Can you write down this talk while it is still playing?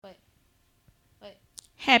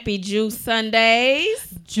Happy Juice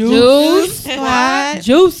Sundays. Juice Squad.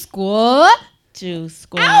 Juice Squad. Juice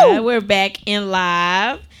Squad. Ow. We're back in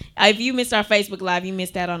live. If you missed our Facebook Live, you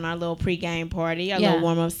missed out on our little pregame party, our little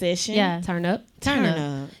warm-up session. Yeah. Turn up. Turn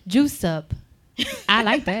up. Juice up. I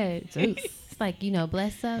like that. Juice. It's like,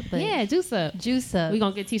 bless up. But yeah, juice up. Juice up. We're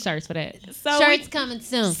going to get t-shirts for that. So Shirts coming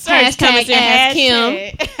soon. Shirts coming soon. Ask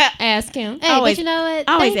Kim. Ask Kim. Hey, Always- but you know what?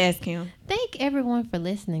 Always ask him. Thank everyone for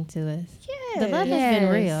listening to us. Yeah. The love has been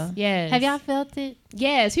real. Yes. Have y'all felt it?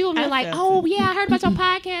 Yes. People been like, felt oh, it. yeah, I heard about your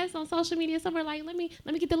podcast on social media. Somewhere like, let me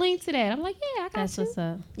get the link to that. I'm like, yeah, I got That's you. what's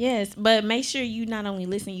up. Yes, but make sure you not only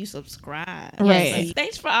listen, you subscribe. Right. So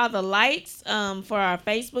thanks for all the likes for our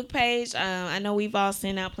Facebook page. I know we've all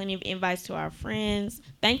sent out plenty of invites to our friends.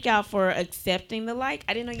 Thank y'all for accepting the like.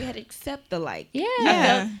 I didn't know you had to accept the like. Yeah.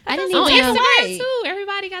 I didn't On even know. Instagram, too.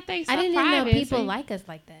 Everybody got their stuff I didn't even know private, people so- like us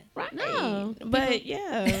like that. Right. No. But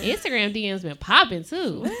yeah. Instagram DMs been popping,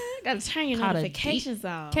 too. Gotta turn your Caught a notifications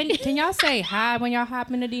off. Can y'all say hi when y'all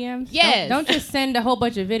hop in the DMs? Yes. Don't just send a whole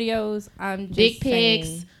bunch of videos. I'm just Dick pics.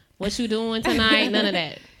 saying. What you doing tonight? None of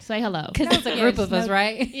that. Say hello. Because it's a group of us,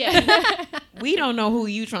 right? Yeah. We don't know who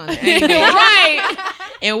you trying to aim at. Right.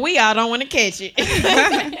 And we all don't want to catch it.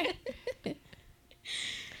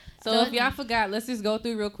 So if y'all forgot, let's just go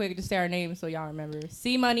through real quick. Just say our names so y'all remember.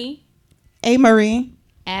 C Money. A. Marie.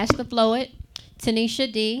 Ash the Floyd.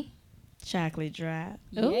 Tanisha D. Chocolate Drive.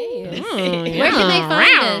 Yeah. Where can they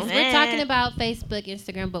find us? We're talking about Facebook,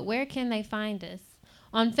 Instagram, but where can they find us?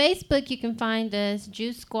 On Facebook, you can find us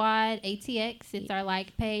Juice Squad ATX. It's our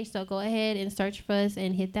like page, so go ahead and search for us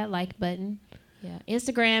and hit that like button. Yeah.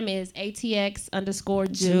 Instagram is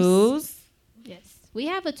ATX_juice. Juice. Yes. We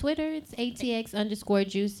have a Twitter. It's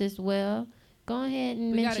ATX_juice as well. Go ahead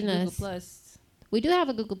and We got a mention Google us. Plus. We do have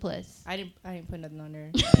a Google Plus. I didn't put nothing on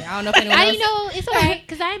there. I don't know if anyone I else. didn't know. It's all right,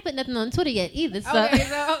 because I ain't put nothing on Twitter yet either. So. Okay,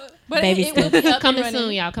 so but Baby it will be up Coming and soon,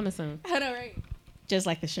 running. y'all. Coming soon. I know, right? Just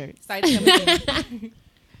like the shirts. Sites coming soon.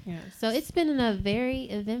 Yeah. So it's been a very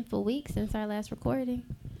eventful week since our last recording.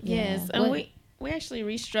 Yes. Yeah. And we actually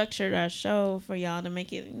restructured our show for y'all to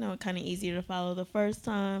make it, kind of easier to follow the first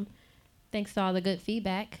time. Thanks to all the good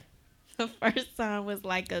feedback. The first time was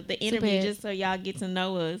like the interview, Super. just so y'all get to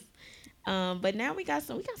know us. But now we got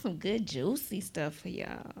some good juicy stuff for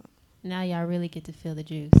y'all. Now y'all really get to feel the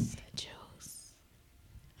juice. Juice.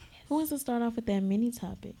 Who wants to start off with that mini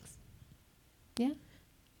topics? Yeah.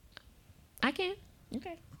 I can.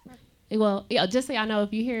 Okay. Well, just so y'all know,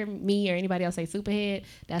 if you hear me or anybody else say superhead,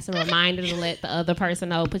 that's a reminder to let the other person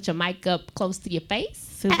know. Put your mic up close to your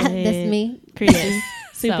face. Superhead. That's me. Chrissy.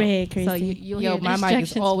 Superhead, Chrissy. So you'll Yo, hear my mic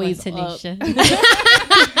is Instructions always for up.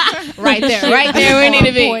 Tanisha. right there where we need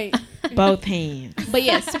to be. Point. Both hands. But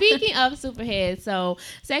yeah, speaking of superhead, so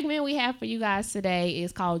segment we have for you guys today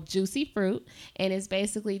is called Juicy Fruit, and it's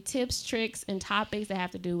basically tips, tricks, and topics that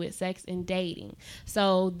have to do with sex and dating.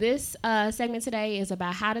 So this segment today is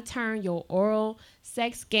about how to turn your oral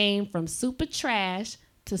sex game from super trash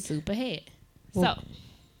to super head. So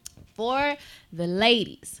for the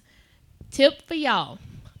ladies, tip for y'all,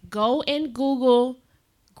 go and Google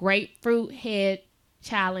grapefruit head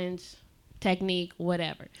challenge technique,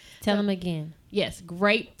 whatever. Tell them again. Yes,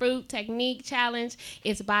 grapefruit technique challenge.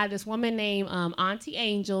 It's by this woman named Auntie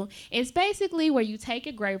Angel. It's basically where you take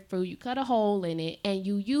a grapefruit, you cut a hole in it, and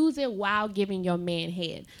you use it while giving your man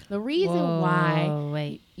head. The reason why,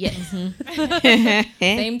 Wait. yes,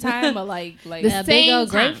 Same time, but like The A big same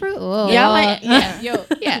old time. grapefruit? Whoa. Y'all like, yo,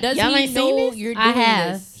 Yeah. does Y'all he ain't know seen this? you're I doing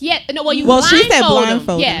have. this? yeah, no, well, you Well, she said blindfold him.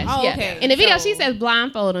 blindfold Yeah, him. Oh, yeah. okay. In the video, So- she says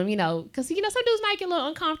blindfold him, because some dudes might get a little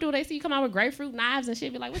uncomfortable. They see you come out with grapefruit knives and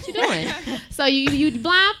shit, be like, what you doing? So you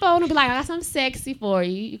blindfold him, be like, I got something sexy for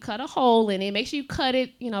you. You cut a hole in it. Make sure you cut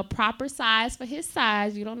it, proper size for his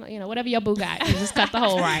size. You don't, whatever your boo got, you just cut the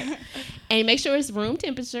hole right. And make sure it's room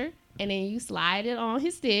temperature. And then you slide it on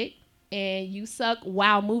his stick and you suck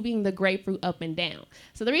while moving the grapefruit up and down.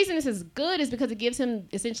 So the reason this is good is because it gives him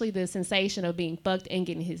essentially the sensation of being fucked and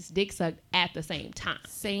getting his dick sucked at the same time.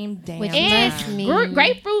 Same damn Which time. must mean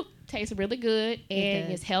Grapefruit tastes really good and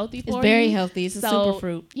does. it's healthy for it's you. very healthy. It's a So,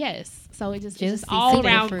 superfruit. Yes. So it's just Juicy all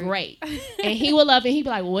around superfruit. great. And he will love it. He'd be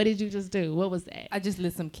like, what did you just do? What was that? I just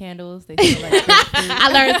lit some candles. They smell like grapefruit.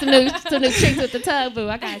 I learned some new tricks with the tug, boo.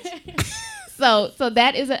 I got you. So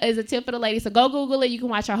that is a tip for the lady. So go Google it. You can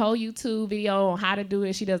watch her whole YouTube video on how to do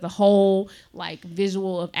it. She does the whole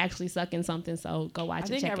visual of actually sucking something. So go watch I it,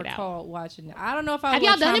 think check I it out. recall watching it. I don't know if I Have was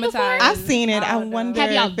y'all done it before? traumatized. I've seen it. I don't know. wonder.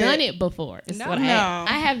 Have y'all if done it before? Is No. what I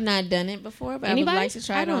asked. I have not done it before, but Anybody? I would like to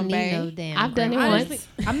try I it don't on need Bay. no damn. I've done it grapefruit. once.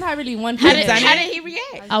 Honestly, I'm not really one for How that. did he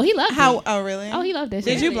react? Oh, he loved it. How? Oh, really? Oh, he loved that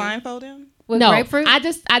Did shit. you blindfold him? With no, grapefruit? I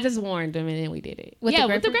just warned him and then we did it. With yeah,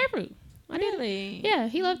 the with the grapefruit? grapefruit. I did it. Really? Yeah,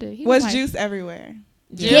 he loved it. He Was like, juice everywhere?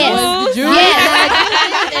 Yes. Juice?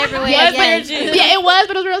 Yes. Everywhere. Yes, Yes. yeah, it was,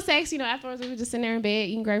 but it was real sexy. Afterwards we were just sitting there in bed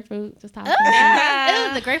eating grapefruit, just talking.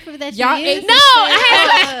 Ew, the grapefruit that Y'all you ate used? No,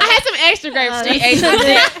 I had some extra grapefruit. She ate some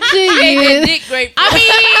dick. Dick grapefruit. I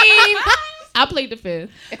mean, I plead the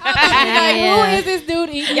fifth. Yeah. Who is this dude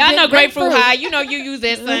eating? Y'all know grapefruit high. You know you use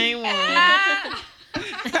that same one.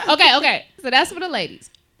 Okay. So that's for the ladies.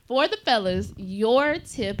 For the fellas, your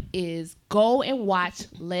tip is go and watch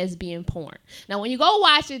lesbian porn. Now, when you go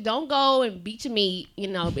watch it, don't go and beat your meat,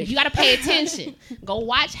 but you got to pay attention. Go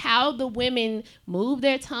watch how the women move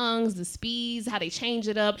their tongues, the speeds, how they change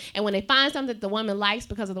it up. And when they find something that the woman likes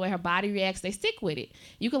because of the way her body reacts, they stick with it.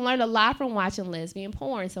 You can learn a lot from watching lesbian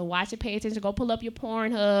porn. So watch it, pay attention. Go pull up your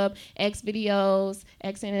Pornhub, X videos,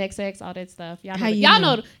 XNXX, all that stuff. Y'all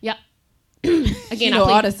know. Again, know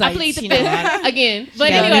all the I sites. plead the She know fifth. Again. But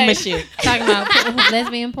Yeah, anyway. shit. Talking about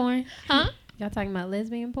lesbian porn? Huh? Y'all talking about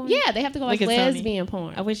lesbian porn? Yeah, they have to go watch Look at Tony. lesbian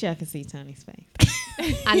porn. I wish y'all could see Tony's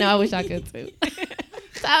face. I know, I wish I could too.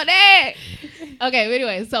 So that. Okay, but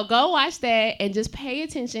anyway, so go watch that and just pay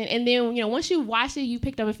attention. And then, once you watch it, you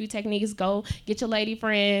picked up a few techniques, go get your lady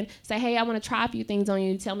friend, say, hey, I want to try a few things on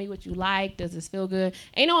you. Tell me what you like. Does this feel good?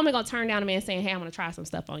 Ain't no woman going to turn down a man saying, hey, I'm going to try some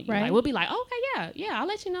stuff on you. Right. Like, we'll be like, okay, yeah, I'll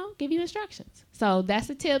let you know, give you instructions. So that's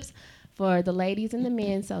the tips for the ladies and the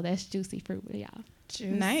men. So that's juicy fruit with y'all.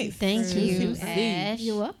 Nice. Thank you, Juicy. Ash.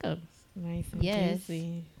 You're welcome. Nice and Yes.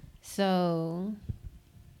 juicy. So,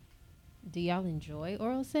 do y'all enjoy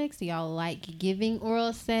oral sex? Do y'all like giving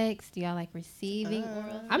oral sex? Do y'all like receiving oral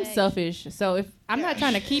sex? I'm selfish, so if I'm not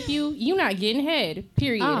trying to keep you not getting head.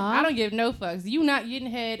 Period. Aw. I don't give no fucks. You not getting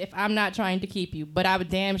head if I'm not trying to keep you. But I would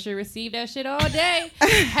damn sure receive that shit all day. But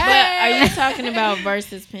Hey! are you talking about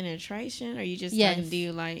versus penetration? Or are you just Yes. talking, do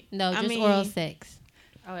you like? No, I just mean, oral sex.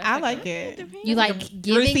 I like it. You like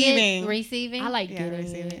giving Receiving. it? Receiving? I like Yeah, giving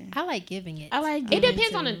receiving. it. I like giving it. I like It giving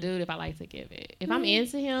depends on the too. dude if I like to give it. If I'm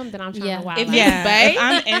into him, then I'm trying Yeah. to wild If out. it's bae? If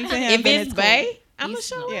I'm into him, If then it's cool. bae, I'm gonna You-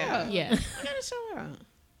 show her yeah. up. Yeah. I gotta show her up.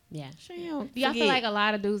 Yeah. Sure you don't Do y'all feel forget. like a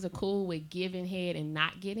lot of dudes are cool with giving head and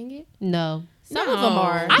not getting it? No. Some of them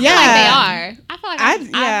are. I feel Yeah. like they are. I feel like I I've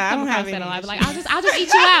don't come have across that any a lot. But issues. like, I'll just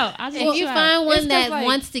eat you out. I'll just If eat you out. find one 'cause, that like-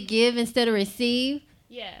 wants to give instead of receive,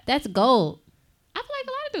 Yeah. that's gold. I feel like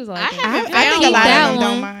a lot of dudes are I like that. haven't I think a found lot that of them one.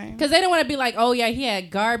 don't mind. Because they don't want to be like, oh yeah, he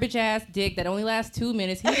had garbage ass dick that only lasts 2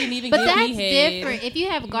 minutes. He didn't even But give that's me head. different. If you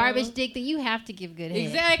have garbage dick, then you have to give good head.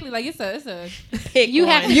 Exactly. Like it's a Pick You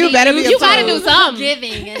have one. to You be better be You gotta approved. do something.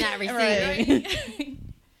 giving and not receiving.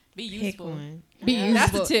 be Pick useful. one. Be useful.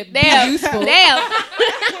 That's the tip. Damn. Be useful. Damn.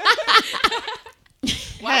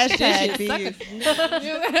 Wash that Hashtag shit. be Suck useful.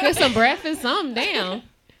 Get some breakfast, something. Damn.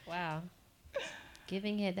 Wow.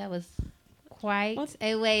 Giving head, that was quite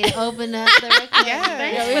a way to open up the request. Yeah.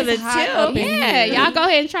 Thanks for the tip. Yeah, y'all go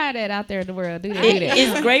ahead and try that out there in the world. Do that. Do It that.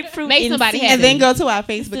 is grapefruit Make in somebody season. happy. And then go to our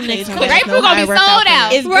Facebook page. and let us Grapefruit know gonna how be it worked sold for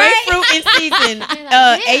out. you. It's grapefruit in season.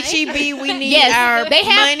 yeah, HEB, we need Yes, our they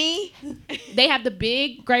have- money. They have the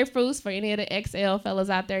big grapefruits for any of the XL fellas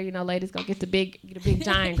out there. Ladies, go get the big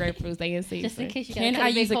giant grapefruits. They in season. Just in case you Can got I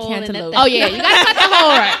a big use a hole in that cantaloupe? Oh yeah, you gotta cut the hole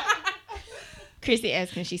right. Chrissy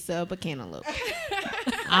asked, can she sub a cantaloupe?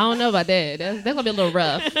 I don't know about that. That's gonna be a little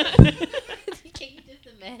rough. Can you just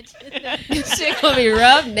imagine? Shit gonna be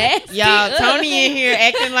rough, nasty. Y'all, Tony in here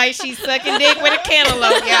acting like she's sucking dick with a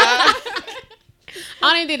cantaloupe, y'all. I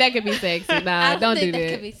don't even think that could be sexy. Nah, I don't do think that.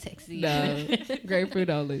 that could be sexy. No, grapefruit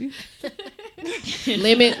only.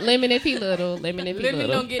 lemon if he little. Lemon if he Women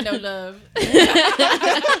little. don't get no love. Women.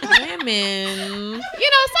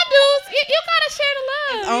 Some dudes you gotta share the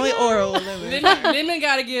love. Only oral lemon. Women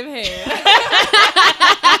gotta give head.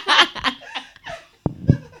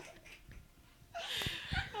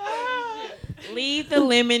 Leave the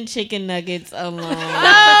lemon chicken nuggets alone.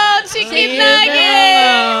 Oh, chicken Leave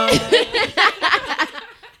nuggets. them alone.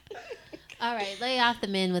 All right, lay off the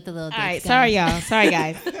men with the little dicks. All right, guys. sorry, y'all. Sorry,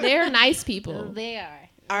 guys. They're nice people. They are.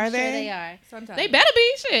 Are I'm sure they? they are. Sometimes. They better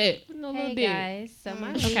be shit. No Hey little dick. guys, so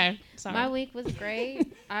my week, Okay, sorry. my week was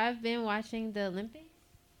great. I've been watching the Olympics.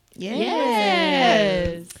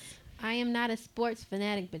 Yes. I am not a sports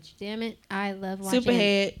fanatic, but damn it, I love watching.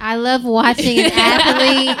 Superhead. I love watching an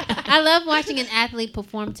athlete. I love watching an athlete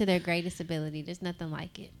perform to their greatest ability. There's nothing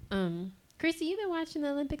like it. Chrissy, you've been watching the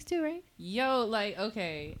Olympics too, right? Yo, like,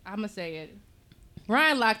 okay, I'ma say it.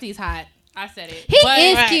 Ryan Lochte's hot. I said it. He But-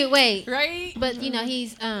 is cute. Wait, Right? but he's he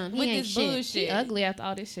With ain't this shit. bullshit. Ugly after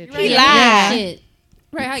all this shit. He He lied. Shit.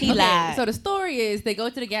 Right. He lied. So the story is they go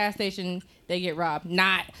to the gas station, they get robbed.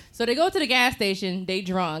 Not. So they go to the gas station, they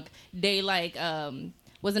drunk, they like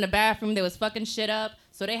was in a bathroom. They was fucking shit up.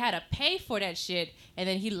 So they had to pay for that shit. And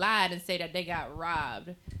then he lied and said that they got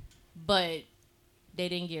robbed. But they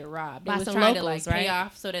didn't get robbed. They By was some trying locals, to like pay right?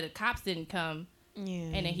 off so that the cops didn't come. Yeah.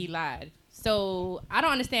 And then he lied. So I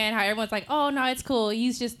don't understand how everyone's like, oh, no, it's cool.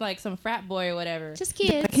 He's just like some frat boy or whatever. Just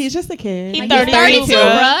kids. Like, he's just a kid. He Like, 32, you're 32,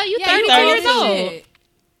 bruh. You Yeah, 32 years old. old.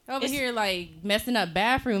 Over It's- here, like, messing up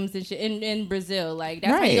bathrooms and shit in Brazil. Like,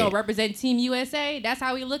 that's how Right. you gonna represent Team USA? That's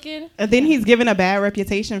how we looking? And then he's given a bad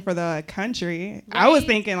reputation for the country. I was Right.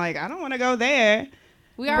 thinking, like, I don't want to go there.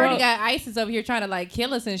 We already Bro. got ISIS over here trying to, like,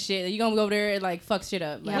 kill us and shit. You gonna go over there and, like, fuck shit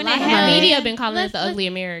up. Yeah, Like, When a lot it of happened- media have been calling it Let's- the ugly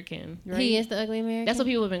American. Right? He is the ugly American. That's what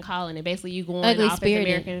people have been calling it. Basically, you going Ugly off as spirited.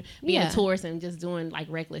 American, being Yeah. a tourist and just doing like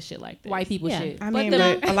reckless shit like this. white people Yeah. shit. I But mean,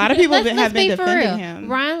 the- but a lot of people have Let's been be for defending real.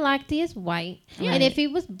 him. Ryan Lochte is white, Yeah. and if he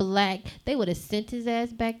was black, they would have sent his ass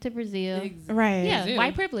back to Brazil, Right. Yeah, Brazil.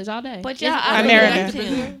 white privilege all day. But y'all, It's I America. really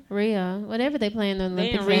liked him. Rio, whatever they play in the They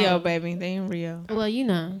Olympics. in Rio, at. baby. They in Rio. Well, you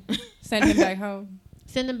know, Send him back home.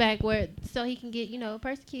 send him back where so he can get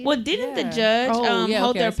persecuted. Well, didn't the Yeah. judge Oh, yeah,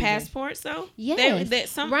 hold okay, I their see that. passports though? Yes.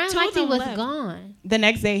 Ryan two of Lochte them was left. gone. The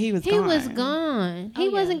next day he was He gone. was gone. He Oh,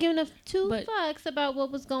 yeah. wasn't giving a two But- fucks about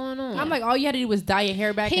what was going on. I'm like, all you had to do was dye your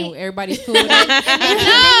hair back He- and everybody's cool with it.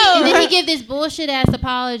 and then he give this bullshit ass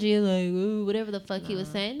apology, like ooh, whatever the fuck he was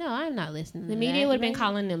saying. No, I'm not listening. the to media that. would have been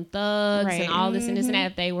calling them thugs Right. and all this and this and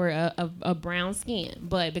that if they were a brown skin.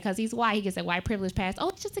 But because he's white, he gets that white privilege pass. Oh,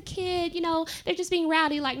 it's just a kid, they're just being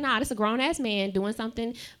rowdy. Like, nah, this a grown ass man doing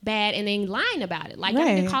something bad and then lying about it. Like, y'all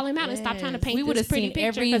need Right. to call him out and stop trying to paint We would this have pretty seen picture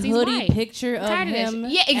every because he's hoodie white. picture of Tired of that him.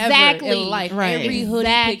 shit. Yeah, ever exactly. in life. Right. Every hoodie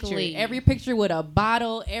Exactly. picture. Every picture with a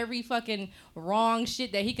bottle. Every fucking wrong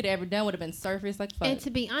shit that he could have ever done would have been surfaced. Like, fuck. And to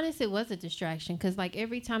be honest, it was a distraction because like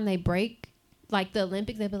every time they break, like the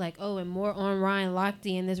Olympics, they'd be like, oh, and more on Ryan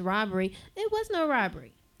Lochte in this robbery. It was no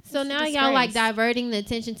robbery. So It's a now y'all like disgrace. diverting the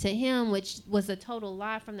attention to him, which was a total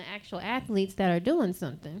lie from the actual athletes that are doing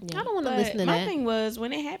something. Yeah. I don't want to But listen to my that. thing was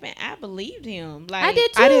when it happened, I believed him. Like I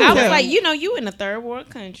did too. I did I was too. like, you in a third world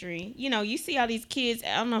country. You see all these kids.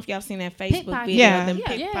 I don't know if y'all seen that Facebook Pickpocket. video Yeah. of them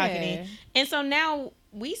Yeah. pickpocketing. And so now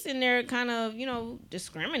we sitting there kind of,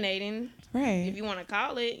 discriminating, if Right. you want to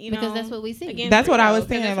call it, because that's what we see. against That's what I Rio, was 'cause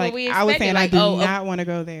saying. that's what Like, we I was expected. saying, I Like, do oh, not want to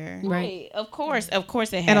go there. right. Of course it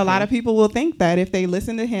happened. And a lot of people will think that if they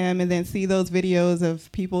listen to him and then see those videos of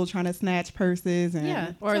people trying to snatch purses and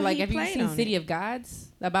yeah. Or So like, he have you played seen on City it. of Gods?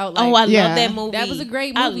 About like, Oh, I Yeah. love that movie. that was a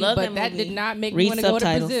great I movie, love but that movie. did not make Read me want to go to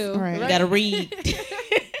subtitles. Brazil. Right. You gotta read.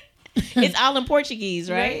 It's all in Portuguese,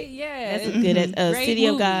 right? Yeah. That's a good. Great City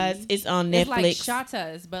of movie. Gods. It's on It's like Netflix.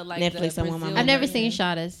 Shatas, but like Netflix, the I want my Brazil money. I've never version. seen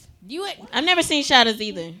Shadas. You. I've never seen Shadows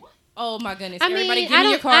either. Oh my goodness! I mean, Everybody, give I me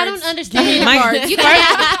your don't- I cards. don't understand. Give me your My- cards. You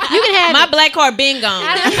can have My black card been gone.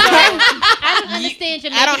 I don't understand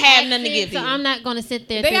Jamaican I don't have nothing to accent, give so you. I'm not going to sit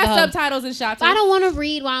there. They through got the whole- subtitles in Shatas. I don't want to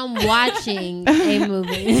read while I'm watching a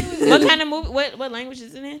movie. What kind of movie? What language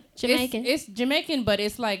is it in? Jamaican. It's Jamaican, but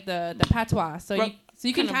it's like the patois. So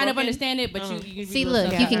you can Kinda kind of broken? understand it, but Uh-huh. you See, little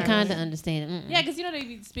look, you subtitles. can kind of understand it. Mm-mm. Yeah, because they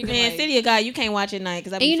be speaking Man, like. City of God, you can't watch at night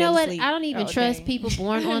because I And be you know fell what? asleep. I don't even Oh, trust okay. people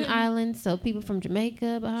born on islands. So people from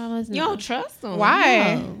Jamaica, Bahamas. You no. don't trust them.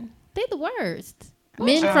 Why? No. They the worst.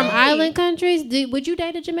 Men Why? from island countries. Would you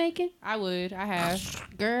date a Jamaican I would. I have.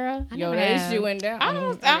 girl? I Yo, never that have. shit went down. I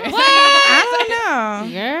don't- I don't know.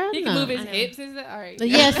 Girl, He no. can move his hips. Is that all right?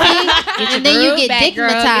 Yeah, see, and then you groove get back, girl.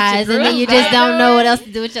 Get your digmatized, and then groove you just back. don't know what else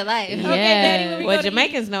to do with your life. Okay, Yeah. Daddy, we well, go to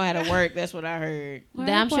Jamaicans know how to work. That's what I heard.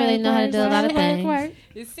 I'm sure they know how to do a lot of things.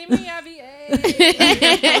 It's Simi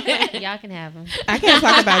IBA. Y'all can have them. I can't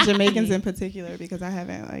talk about Jamaicans in particular because I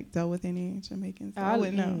haven't dealt with any Jamaicans. So I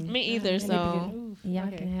wouldn't know. Me either. So Y'all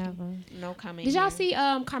Okay. can have them. no comment. Did y'all here. see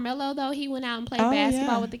Carmelo though? He went out and played Oh,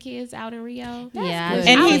 basketball yeah. with the kids out in Rio. Yeah, good.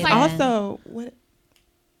 And I was he's like- also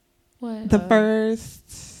What? the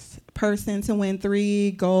first person to win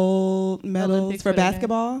 3 gold medals Olympics for for the game.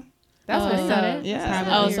 basketball. That's Oh, what I I saw saw. that. Yeah.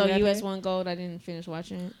 Oh, so U.S. won gold. I didn't finish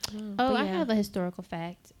watching it. Oh, But I yeah. have a historical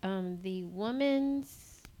fact. The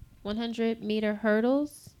women's 100-meter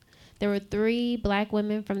hurdles. There were 3 black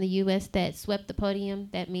women from the U.S. that swept the podium.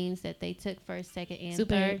 That means that they took first, second, and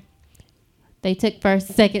Super. third. They took first,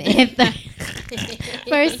 second, and third.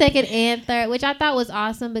 First, second, and third, which I thought was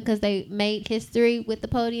awesome because they made history with the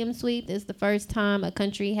podium sweep. It's the first time a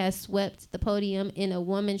country has swept the podium in a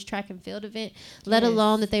women's track and field event, let Yes.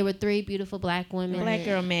 alone that they were 3 beautiful black women. Black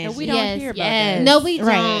girl magic. And we don't hear about that. No, we don't.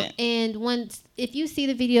 Right. And once if you see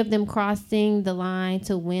the video of them crossing the line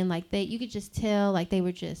to win, like you could just tell like they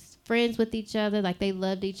were just friends with each other, like they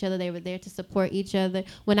loved each other, they were there to support each other.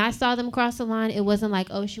 When I saw them cross the line, it wasn't like,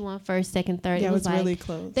 oh, she won first, second, third. Yeah, it was like really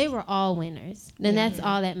close. they were all winners, and that's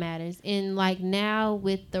all that matters. And like now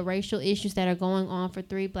with the racial issues that are going on for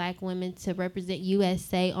 3 black women to represent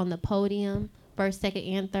USA on the podium, first, second,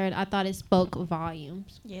 and third, I thought it spoke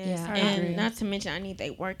volumes. Yes, Yeah, I and agree. not to mention, I need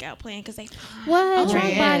their workout plan because they. What? Oh,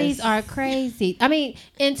 Track yes. bodies are crazy. I mean,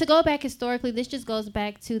 and to go back historically, this just goes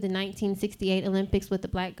back to the 1968 Olympics with the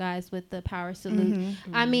black guys with the power salute.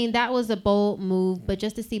 I mean, that was a bold move, but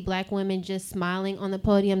just to see black women just smiling on the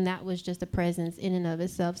podium, that was just a presence in and of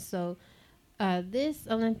itself. So this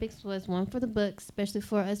Olympics was one for the books, especially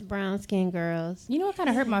for us brown-skinned girls. You know what kind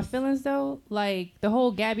of hurt my feelings though? Like the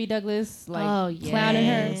whole Gabby Douglas, like yes. clowning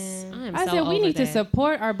her. I said we need to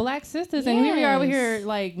support our black sisters, and here we are over here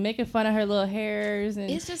like making fun of her little hairs.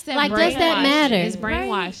 And It's just that Like, does that matter? It's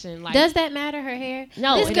brainwashing. Like, Does that matter, her hair?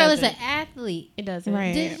 No, This it girl is doesn't. an athlete. it doesn't.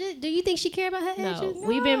 Right. Do you think she care about her No, edges?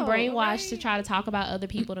 we've been No, brainwashed to right? try to talk about other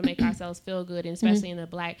people to make ourselves feel good, and especially in the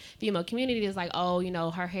black female community, it's like, oh, you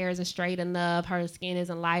know, her hair isn't straight enough, her skin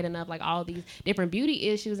isn't light enough, like all these different beauty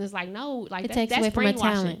issues. It's like, no, like It takes that's away from her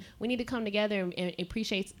brainwashing. talent. We need to come together and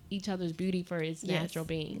appreciate each other's beauty for its natural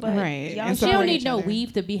being. But Right. y'all And she don't support need each no other.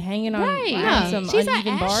 weave to be hanging on Right. on No. some She's an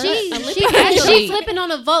uneven bars. She's flipping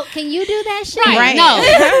on a vote. Can you do that shit? Right. Right. No,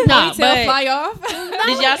 Ponytail but- fly off.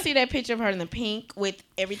 Did y'all see that picture of her in the pink with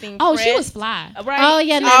everything? Oh, she pressed? was fly. Right. Oh,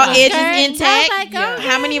 yeah, all no, edges skirt. intact. I was like, okay.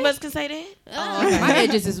 How many of us can say that? My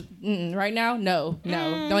edges is right now. No,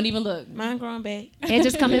 don't even look. Mine growing back. And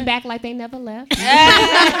just coming back like they never left.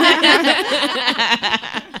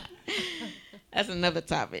 That's another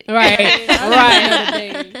topic. Right.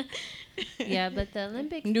 Right. Yeah, but the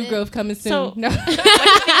Olympics. New growth coming soon. So- No. What do you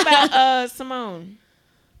think about Simone?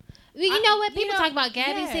 Well, you know what? People know, talk about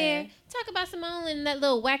Gabby's yeah. hair. Talk about Simone and that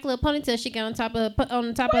little whack little ponytail she got on top of her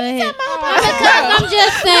head. Oh, I'm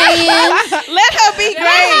just saying. Let her be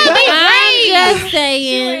great. I'm just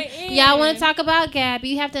saying. went Y'all in. want to talk about Gabby?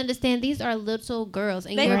 You have to understand these are little girls,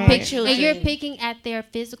 and They you're are picking and you're children. picking at their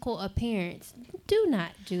physical appearance. Do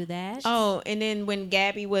not do that. Oh, and then when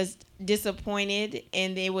Gabby was disappointed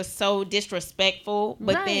and it was so disrespectful,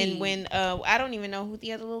 but then Right. when I don't even know who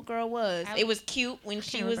the other little girl was. It was cute when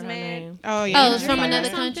she was mad. Oh yeah. Oh, it's from another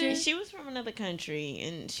Something. country. She was from another country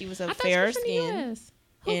and she was I of thought she fair was from the skin. US.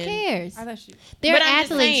 Who and- cares? I thought she. They're But I'm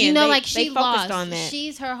just athletes. You saying, know, they- like they she focused lost. on that.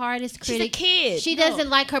 She's her hardest She's a critic. kid. She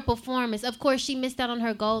doesn't like her performance. Of course, she missed out on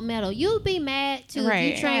her gold medal. You'd be mad too if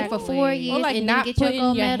Right. you trained for 4 Exactly. years Or like and not didn't get your putting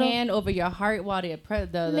gold your medal. hand over your heart while the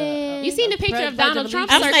Man. You seen the picture of Donald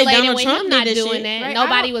Trump I'm saying circulating Donald with Trump him did not this doing shit. that. Right.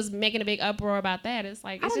 Nobody was making a big uproar about that. It's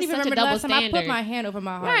like I it's don't just even such a remember the double last time I standard. put my hand over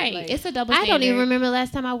my heart. Right, Like, it's a double I standard. don't even remember the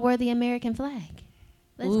last time I wore the American flag.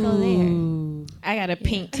 Let's go there. Ooh. I got a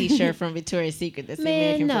pink T-shirt from Victoria's Secret that's the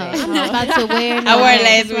Man, American no, flag. I'm not about to wear. No I wore it American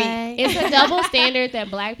last week. flag. It's a double standard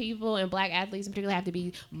that black people and black athletes in particular have to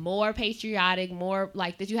be more patriotic, more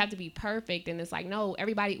like that you have to be perfect. And it's like, no,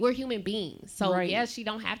 everybody, we're human beings. So Right. yes, she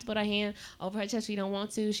don't have to put her hand over her chest. She don't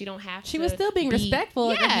want to. She don't have to. She was still being be- respectful.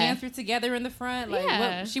 Like, her Yeah. hands were together in the front. Like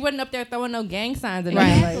Yeah. she wasn't up there throwing no gang signs. Or Right.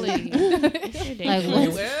 anything. Like, Exactly. Like,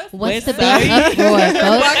 Ridiculous. what's the West big uproar,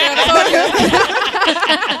 folks?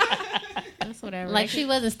 That's whatever. Like she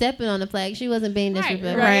wasn't stepping on the flag. She wasn't being Right,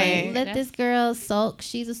 disrespectful. right. Like, let That's- this girl sulk.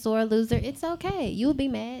 She's a sore loser. It's okay. You'll be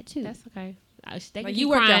mad too. That's okay. They can like keep you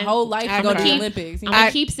worked crying. your whole life I to go to the cried. Olympics. You I'm know?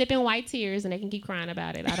 gonna keep sipping white tears, and they can keep crying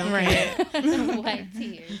about it. I don't care. White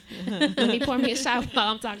tears. Let me pour me a shot while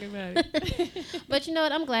I'm talking about it. But you know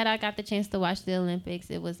what? I'm glad I got the chance to watch the Olympics.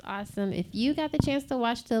 It was awesome. If you got the chance to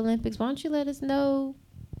watch the Olympics, why don't you let us know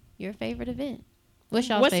your favorite event? What's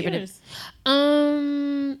y'all's What's favorite yours?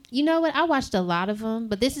 You know what? I watched a lot of them,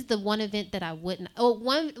 but this is the one event that I wouldn't. Oh,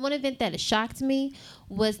 one event that shocked me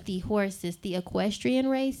was the horses, the equestrian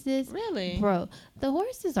races. Really? Bro, the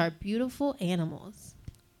horses are beautiful animals.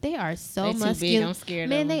 They are so They too big. muscular. I'm scared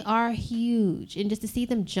Man, of they them. are huge, and just to see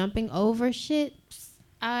them jumping over shit,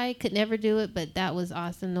 I could never do it. But that was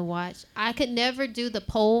awesome to watch. I could never do the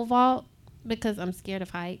pole vault because I'm scared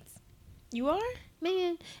of heights. You are?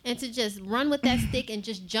 Man, and to just run with that stick and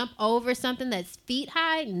just jump over something that's feet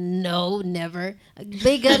high? No, never.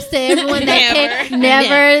 Big ups to everyone that can.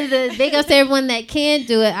 Never. The big ups to everyone that can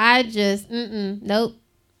do it. I just, nope.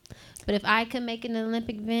 But if I could make an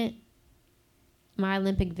Olympic event, my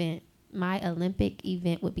Olympic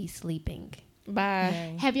event would be sleeping.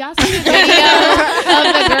 Bye. Have y'all seen the video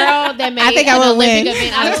of the girl that made I think I an would Olympic win.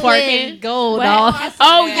 event. I was twerking. Gold, What? dog.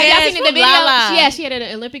 Oh Have yes, y'all seen the video? Lala. She had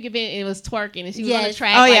an Olympic event and it was twerking, and she was on the Yes.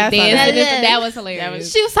 track Oh, like yeah, I saw dancing. that. That, Yeah. was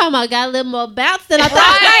hilarious. She was talking about got a little more bounce than I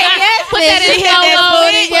thought. Yes, Put that in she hit that slow mo.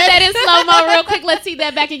 booty. Put that in slow mo real quick. Let's see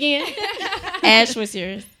that back again. Ash, what's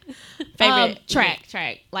yours? Favorite Track.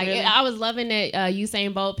 Like Really? I was loving that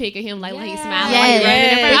Usain Bolt pic of him, like when he's Yes. smiling, Yes. like he's running in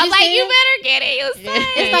front. I Did was you like, see you him? better get it, Usain.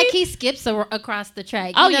 It's like he skips across the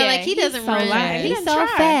track. Oh, You know, yeah. like he He's doesn't so run. light. He He's doesn't so try. He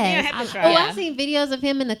don't fast. have to try. Oh, Yeah. I've seen videos of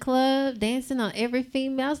him in the club dancing on every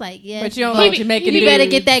female. I was like, yes. But you don't but like Jamaican you better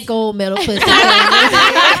dudes. get that gold medal pussy.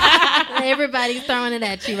 Everybody's throwing it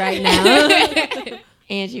at you right now.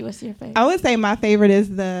 Angie, what's your favorite? I would say my favorite is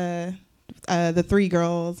the 3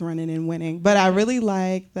 girls running and winning, but I really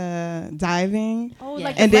like the diving. Oh, Yeah.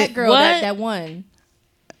 like the And black then- girl What? that won.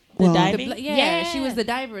 The Well, diving? Yeah, she was the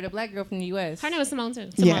diver, the black girl from the U.S. Her name was Simone too.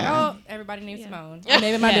 Yeah. Oh, everybody named Yeah. Simone. I'm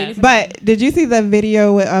naming my Yeah. baby Simone. But did you see the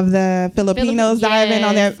video of the Filipinos diving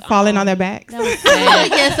on their Yes. falling on their backs? Yes,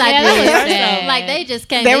 I Yeah, that was did. sad. Like they just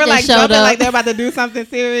came. They were just like showed jumping up. like they're about to do something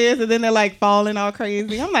serious, and then they're like falling all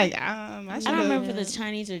crazy. I'm like, I I should don't remember have. if the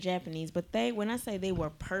Chinese or Japanese, but when I say they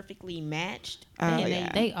were perfectly matched, Oh, and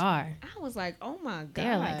yeah. They are. I was like, oh my god,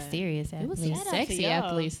 They're like serious It was athletes. some Shout out to sexy y'all.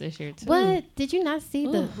 athletes this year too. What did you not see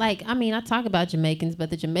the Ooh. like? I mean, I talk about Jamaicans, but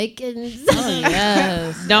the Jamaicans. Oh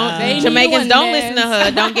yes. Don't They need Jamaicans one don't next. listen to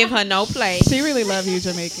her. Don't give her no play. She really love you,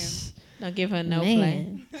 Jamaicans. Don't give her no play.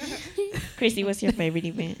 Man. Chrissy, what's your favorite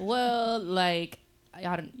event? Well, like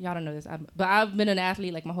y'all don't know this, but I've been an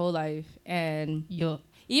athlete like my whole life, and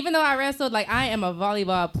even though I wrestled, like I am a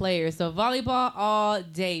volleyball player, so volleyball all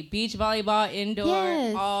day, beach volleyball, indoor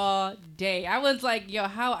Yes. all day. I was like, yo,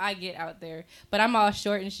 how I get out there? But I'm all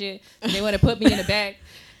short and shit. So they want to put me in the back.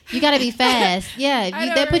 You gotta be fast. Yeah, if I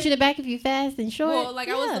know, they put right? you in the back if you fast and short. Well, like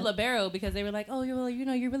I was yeah. the libero because they were like, oh, you're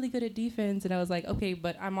really good at defense, and I was like, okay,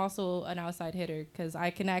 but I'm also an outside hitter because I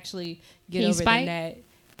can actually get Can you over spike? the net.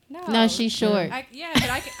 No, she's short. But I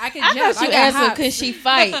can I jump. thought you got asked her hops. could she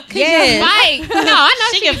fight? Yes. Fight. No, I know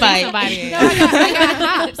She she can can fight. somebody. No, I got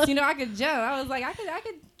hops. You know, I could jump. I was like,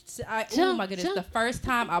 oh Jump, my goodness. jump. The first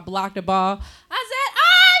time I blocked a ball, I said,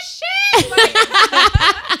 oh, shit.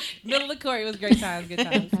 Like, middle of the court. It was great times, good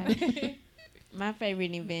times. My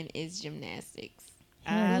favorite event is gymnastics.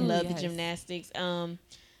 Ooh, I love the yes. gymnastics.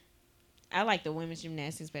 I like the women's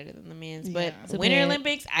gymnastics better than the men's, Yeah. but Winter Superhead.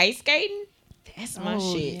 Olympics ice skating, that's my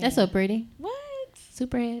Oh, shit. yeah. That's so pretty. What?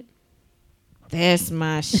 Superhead. That's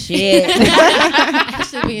my shit. I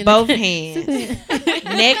should be in Both the- hands,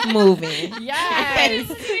 neck moving. Yes.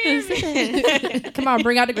 Come on,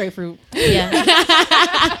 bring out the grapefruit.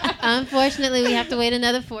 Yeah. Unfortunately, we have to wait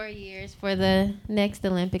another 4 years for the next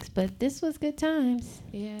Olympics, but this was good times.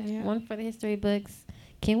 Yeah. One for the history books.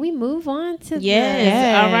 Can we move on to Yes.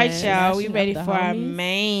 Yes. All right, y'all. We Smashing ready up for the our homies.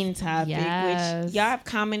 main topic, Yes. which y'all have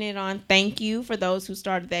commented on. Thank you for those who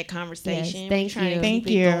started that conversation. Yes, thank We're trying you. to Thank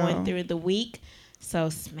keep it you. going through the week. So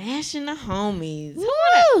smashing the homies. Woo!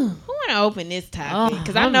 Who want to open this topic? Oh,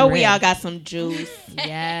 Because I I'm know we ready. all got some juice.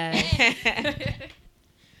 Yes.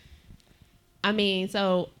 I mean,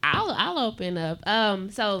 so I'll open up.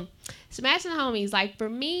 So smashing the homies, like for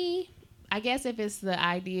me, I guess if it's the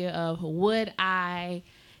idea of would I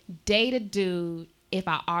date a dude if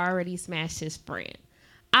I already smashed his friend,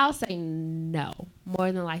 I'll say no.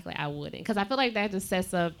 More than likely, I wouldn't, because I feel like that just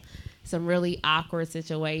sets up some really awkward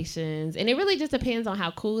situations, and it really just depends on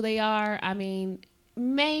how cool they are. I mean,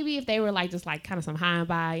 maybe if they were like just like kind of some high and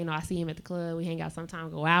by, you know, I see him at the club, we hang out sometime,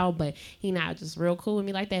 go out, but he not just real cool with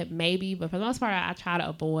me like that, maybe. But for the most part, I try to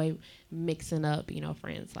avoid mixing up, you know,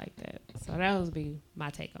 friends like that. So that would be my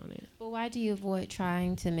take on it. But why do you avoid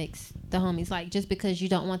trying to mix the homies? Like, just because you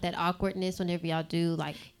don't want that awkwardness whenever y'all do,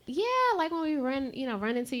 like, Yeah, like when we run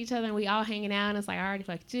into each other and we all hanging out, and it's like I already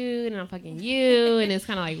fucked you and I'm fucking you, and it's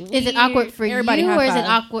kind of like weird. is it awkward for Everybody you high or is it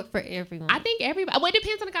five. awkward for everyone? I think everybody. Well, it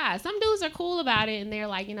depends on the guy. Some dudes are cool about it, and they're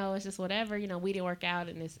like, you know, it's just whatever. You know, we didn't work out,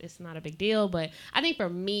 and it's not a big deal. But I think for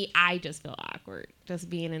me, I just feel awkward just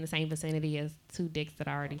being in the same vicinity as two dicks that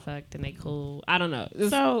I already fucked, and they cool. I don't know.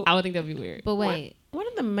 So I would think that'd be weird. But wait, one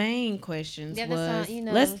of the main questions Yeah, that's was not, you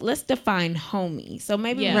know. let's define homie. So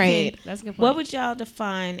maybe Yeah, we Right. can- That's a good point. what would y'all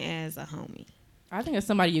define as a homie? I think it's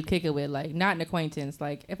somebody you kick it with, like not an acquaintance.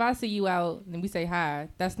 Like if I see you out and we say hi,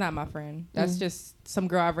 that's not my friend. That's just some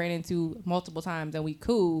girl I've ran into multiple times and we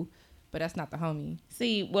cool, but that's not the homie.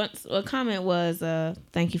 See, a comment was,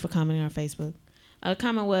 thank you for commenting on Facebook. A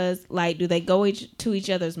comment was like, do they go to each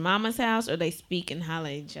other's mama's house or they speak and holler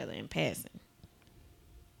at each other in passing?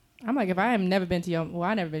 I'm like, if I have never been to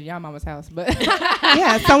I never been to y'all mama's house, but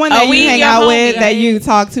Yeah, someone that we you hang your out homie, with, that right? you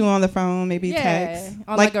talk to on the phone, maybe yeah, text.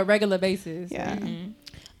 on like a regular basis. Yeah. Mm-hmm.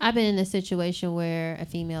 I've been in a situation where a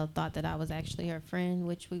female thought that I was actually her friend,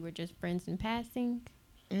 which we were just friends in passing.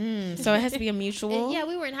 So it has to be a mutual. Yeah,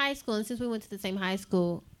 we were in high school, and since we went to the same high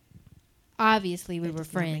school, obviously we were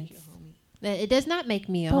friends. It does not make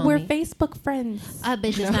me a homie. But we're Facebook friends. But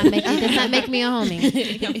it does not make me a homie.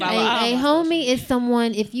 A homie is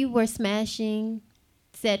someone, if you were smashing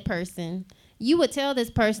said person, you would tell this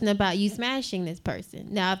person about you smashing this person.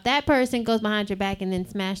 Now, if that person goes behind your back and then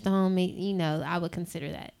smash the homie, you know, I would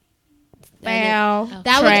consider that. Foul.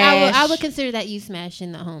 I would consider that you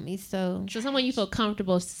smashing the homie. So someone you feel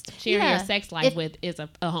comfortable sharing your sex life with is a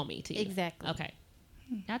homie to you. Exactly. Okay.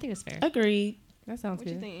 I think it's fair. Agreed. That sounds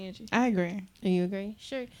good. What you think, Angie? I agree. Do you agree?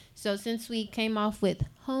 Sure. So since we came off with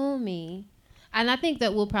homie, and I think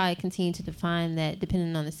that we'll probably continue to define that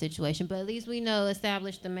depending on the situation, but at least we know,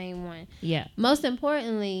 establish the main one. Yeah. Most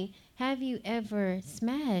importantly, have you ever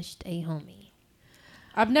smashed a homie?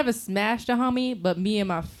 I've never smashed a homie, but me and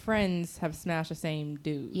my friends have smashed the same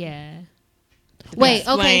dude. Yeah. Wait,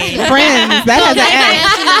 okay. So Friends. That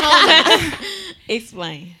has an S.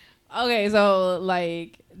 Explain. Okay, so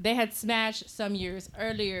like they had smashed some years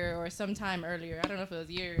earlier or sometime earlier. I don't know if it was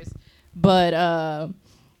years, but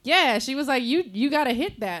yeah, she was like, "You gotta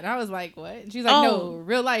hit that," and I was like, "What?" And she's like, "No,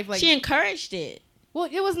 real life." Like she encouraged it. Well,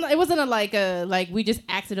 it wasn't a like we just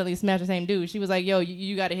accidentally smashed the same dude. She was like, "Yo,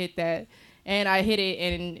 you gotta hit that," and I hit it,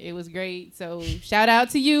 and it was great. So shout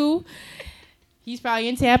out to you. He's probably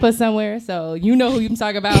in Tampa somewhere, so you know who I'm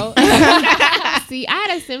talking about. See, I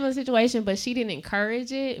had a similar situation, but she didn't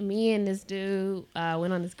encourage it. Me and this dude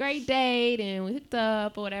went on this great date, and we hooked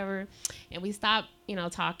up or whatever, and we stopped,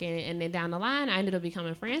 talking. And then down the line, I ended up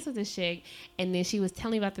becoming friends with this chick, and then she was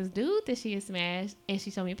telling me about this dude that she had smashed, and she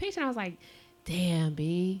showed me a picture, and I was like, "Damn,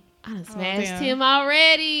 B, I done smashed him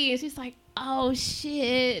already." And she's like, "Oh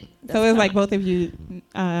shit!" So it's like both of you,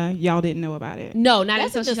 y'all didn't know about it. No, not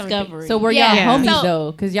That's until a she discovery. So were y'all homies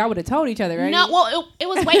though? Because y'all would have told each other, right? No, well, it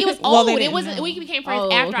was way. It was Well, old. they It didn't wasn't. know. We became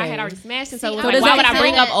friends after I had already smashed it. So, See, it was so like, does why that would I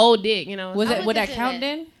bring count? up old dick? Would that count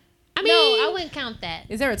then? I mean, no, I wouldn't count that.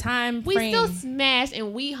 Is there a time we frame? still smashed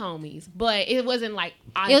and we homies, but it wasn't like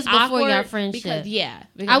It was before awkward your friendship.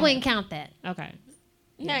 Because I wouldn't count that. Okay.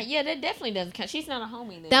 No, yeah, that definitely doesn't count. She's not a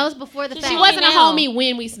homie then. That was before the fact. She wasn't a homie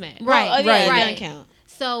when we smashed. Right, Oh, yeah, right. It doesn't count.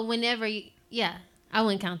 So whenever I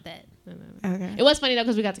wouldn't count that. Okay. It was funny though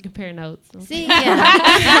because we got to compare notes. See,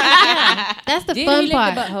 yeah. That's the Did fun he lick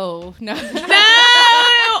part. the butthole? No.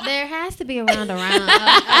 There has to be a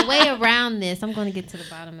way around this. I'm going to get to the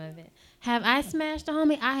bottom of it. Have I smashed a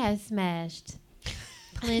homie? I have smashed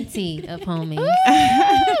plenty of homies.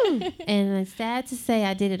 And it's sad to say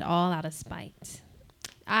I did it all out of spite.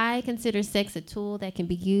 I consider sex a tool that can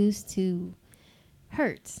be used to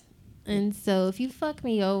hurt. And so if you fuck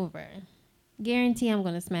me over, guarantee I'm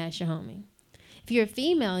going to smash your homie. If you're a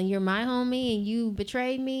female and you're my homie and you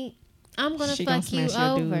betrayed me, I'm going to fuck you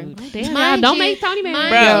over. Damn, don't make Tony mad.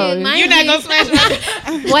 Bro, you're not going to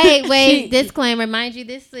smash me. Wait. Disclaimer. Mind you,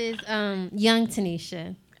 this is young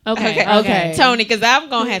Tanisha. Okay. Tony, because I'm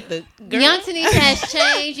going to have to. Young Tanisha has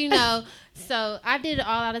changed, So I did it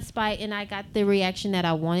all out of spite, and I got the reaction that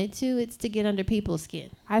I wanted to. It's to get under people's skin.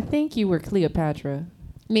 I think you were Cleopatra.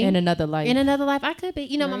 Me? In another life. In another life, I could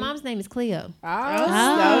be. My mom's name is Cleo.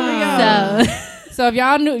 So if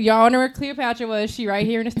y'all know where Cleopatra was, she right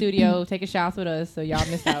here in the studio taking shots with us, so y'all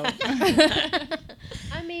missed out.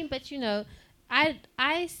 I mean, but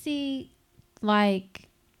I see like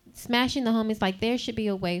smashing the homies, like there should be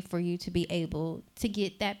a way for you to be able to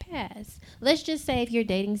get that pass. Let's just say if you're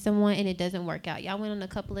dating someone and it doesn't work out. Y'all went on a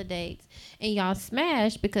couple of dates and y'all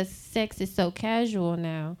smashed because sex is so casual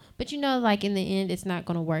now. But like in the end, it's not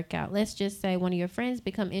going to work out. Let's just say one of your friends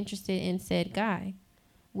become interested in said guy.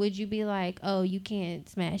 Would you be like, oh, you can't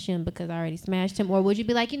smash him because I already smashed him? Or would you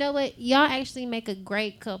be like, you know what? Y'all actually make a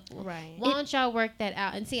great couple. Right. Why don't y'all work that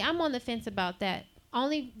out? And see, I'm on the fence about that.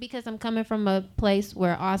 Only because I'm coming from a place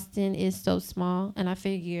where Austin is so small, and I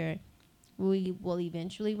figure we will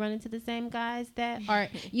eventually run into the same guys that are,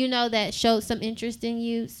 that showed some interest in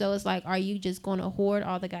you. So it's like, are you just going to hoard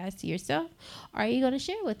all the guys to yourself? Or are you going to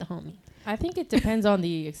share with the homie? I think it depends on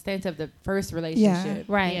the extent of the first relationship.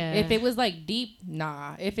 Yeah. Right. Yeah. If it was like deep,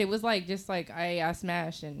 nah. If it was like just like I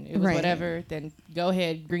smashed and it was Right. whatever, then go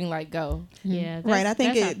ahead, green light, go. Yeah. Right. I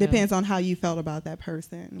think that's how it depends on how you felt about that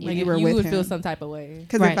person when Like you if were you with would him. feel some type of way.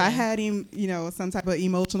 Because Right. if I had him, some type of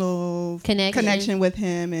emotional Connection with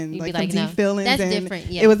him and You'd be like some like, deep no. feelings, That's and different,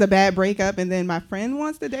 yeah. it was a bad breakup, and then my friend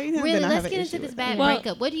wants to date him, Really, then I have let's an get issue into this with bad that.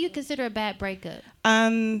 breakup. What do you consider a bad breakup?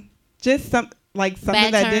 Just something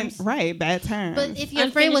Bad that terms? didn't bad terms. But if your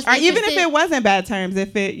friend was or even if interested- it wasn't bad terms,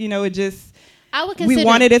 if it it just I would consider we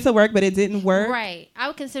wanted it to work, but it didn't work. Right. I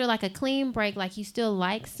would consider like a clean break, like you still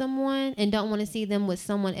like someone and don't want to see them with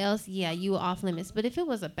someone else. Yeah, you were off limits. But if it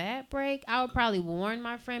was a bad break, I would probably warn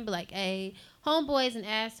my friend, be like, hey, homeboy's an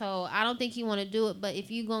asshole. I don't think you want to do it, but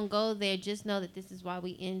if you gonna go there, just know that this is why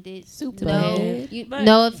we ended. Super no, bad.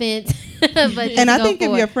 no offense. But And I go think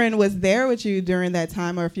if for your it. friend was there with you during that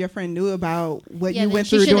time, or if your friend knew about what Yeah, you then went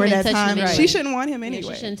she through shouldn't during have that been touching time, him she anyway. shouldn't want him Yeah, she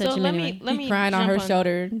anyway. shouldn't touch So him let anyway. me crying on jump her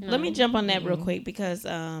shoulder. Let me jump on that real quick because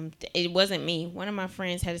it wasn't me. One of my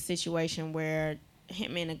friends had a situation where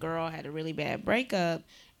him and a girl had a really bad breakup,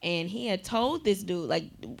 and he had told this dude, like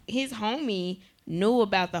his homie knew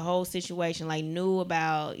about the whole situation, like knew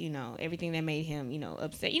about everything that made him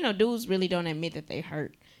upset. Dudes really don't admit that they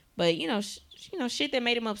hurt, but shit that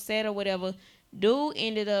made him upset or whatever. Dude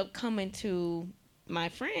ended up coming to my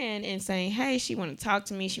friend and saying, hey, she want to talk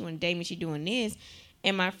to me, she want to date me, she doing this.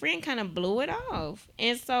 And my friend kind of blew it off.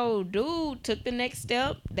 And so dude took the next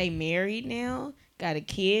step. They married now, got a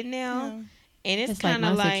kid now. Yeah. And it's It's like kind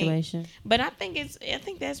of my like, situation. but I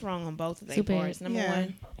think that's wrong on both of their Super. parts. Number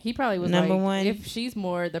one. He probably was Number like, one. if she's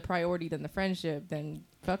more the priority than the friendship, then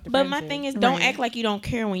fuck the But friendship. my thing is, don't Right. act like you don't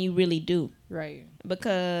care when you really do. Right.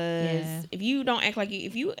 Because Yeah. if you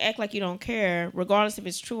act like you don't care, regardless if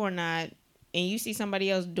it's true or not, and you see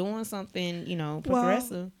somebody else doing something,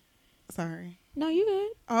 progressive. Sorry. No, you good.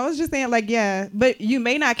 I was just saying, like, yeah, but you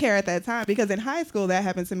may not care at that time because in high school that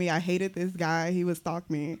happened to me. I hated this guy. He would stalk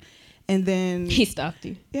me. And then, He stalked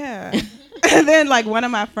you. yeah. And then, like, one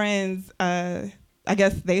of my friends, I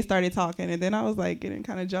guess they started talking. And then I was, like, getting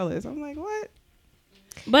kind of jealous. I'm like, what?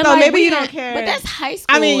 But So maybe we you don't not- care. But that's high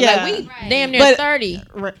school. I mean, yeah. Like, we Right. damn near But- 30.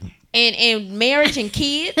 Right. And marriage and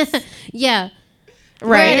kids. Yeah. We're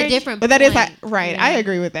Right. at a different But that is, point. right. Yeah. I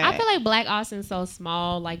agree with that. I feel like Black Austin's so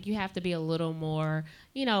small. Like you have to be a little more,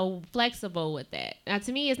 flexible with that. Now,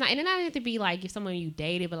 to me, it's not, and it doesn't have to be like if someone you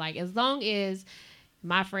dated, but like as long as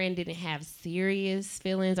my friend didn't have serious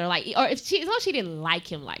feelings, or as long as she didn't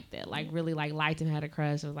like him like that, like really like liked him, had a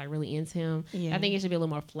crush, or was like really into him. Yeah. I think it should be a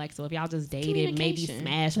little more flexible. If y'all just dated, maybe Communication.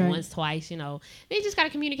 smashed Right. once, twice, they just gotta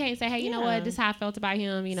communicate and say, hey, you know Yeah. what, this is how I felt about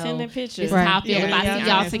him. Send the This pictures. is how I feel Yeah, about yeah, y'all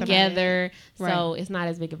honest about it. together. Right. So it's not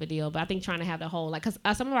as big of a deal. But I think trying to have the whole because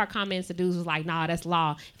some of our comments to dudes was like, nah, that's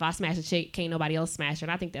law. If I smash a chick, can't nobody else smash her.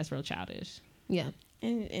 And I think that's real childish. Yeah.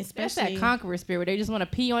 And That's especially that conqueror spirit where they just want to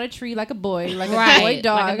pee on a tree like a boy, like a Right, boy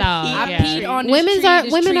dog. like a dog, I yeah. peed on this Women tree. are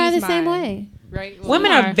this women are tree's the same mine. way. Right? Well,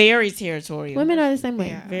 women are. are very territorial. Women are the same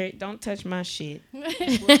way. Yeah. Don't touch my shit.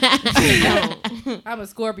 I'm a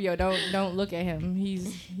Scorpio. Don't look at him.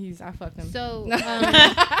 He's I fucked him. So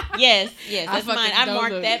Yes, I that's fucking mine. I don't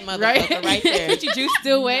marked look. that motherfucker right there. Is your juice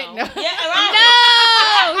still wet? No. Yeah,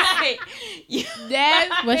 right.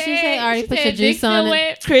 That's what she say? Already She put said your juice dick on still it.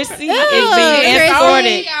 wet. Chrissy is Ew, being Chrissy.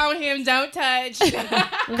 escorted. on him. Don't touch.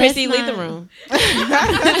 Chrissy, Let's leave the not. room.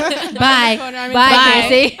 Bye. Bye. Bye,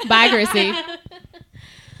 Casey. Bye, Chrissy.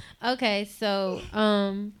 Okay, so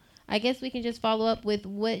I guess we can just follow up with,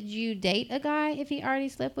 would you date a guy if he already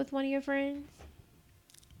slept with one of your friends?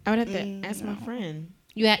 I would have to ask my friend.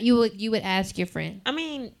 You would ask your friend. I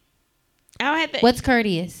mean, I would have to. What's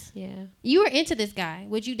courteous? Yeah. You were into this guy.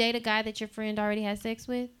 Would you date a guy that your friend already had sex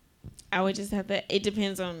with? I would just have to. It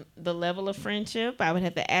depends on the level of friendship. I would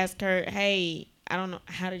have to ask her, hey, I don't know,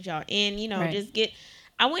 how did y'all end? Right. Just get.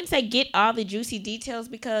 I wouldn't say get all the juicy details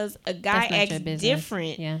because a guy That's not your acts business.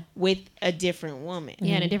 different Yeah. with a different woman.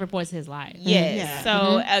 Yeah, and a different points in his life. Yes. Yeah.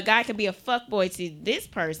 So a guy could be a fuckboy to this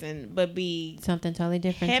person, but be Something totally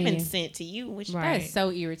different heaven to you. sent to you, which Right. That is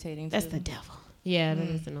so irritating. that's too. the devil. Yeah, that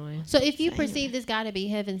is annoying. So if you Same. perceive this guy to be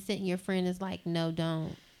heaven sent and your friend is like, no,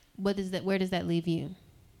 don't. Where does that leave you?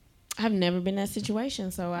 I've never been in that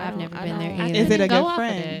situation, so I've never I been there don't- either. Is it a Couldn't go good off of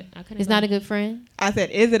friend? that. I couldn't It's go- not a good friend? I said,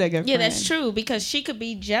 is it a good Yeah, friend? that's true because she could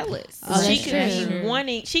be jealous. Oh, she that's could true. be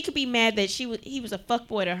wanting. She could be mad that he was a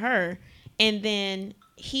fuckboy to her, and then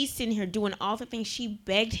he's sitting here doing all the things she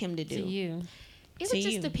begged him to do. To you. It to would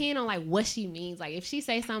just you. depend on like what she means. Like if she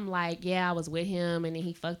say something like, "Yeah, I was with him and then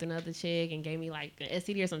he fucked another chick and gave me like an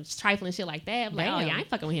STD or some trifling shit like that," I'm like, "Oh Damn. yeah, I ain't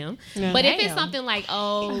fucking with him." Yeah. But if it's Damn. something like,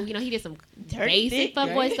 "Oh, he did some Dirty basic dick,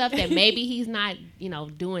 fuckboy right? stuff that maybe he's not,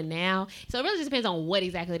 doing now," so it really just depends on what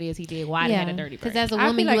exactly it is he did. Why they had a dirty break. Because as a I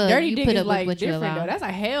woman, feel like dirty you dick put is up like with what you different allow. though. That's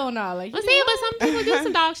a hell no. Like, I'm saying, but some people do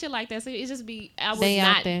some dog shit like that. So it just be I would They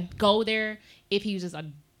out not there. go there if he was just a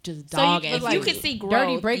just So dog you, ass. if like you dude. could see growth,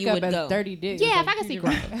 dirty you breakup would as go. dirty dick. Yeah, It's if I could two see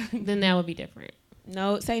different- growth, then that would be different.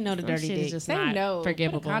 No, say no to Some dirty shit is dick. just Say not no. Put a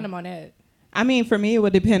forgivable. condom on that. I mean, for me, it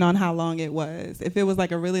would depend on how long it was. If it was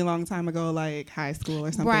like a really long time ago, like high school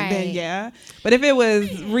or something, Right. then yeah. But if it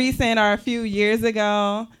was recent or a few years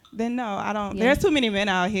ago, then no, I don't. Yeah. There's too many men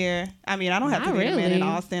out here. I mean, I don't have Not to date a man in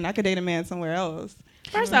really. Austin. I could date a man somewhere else.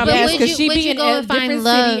 First off, But Yes, would because you- she would be you in go a and find different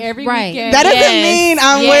love? city every Right. weekend. That doesn't Yes. mean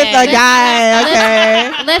I'm Yes. with a guy.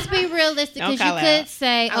 Okay. Let's be realistic, Don't because you call could out.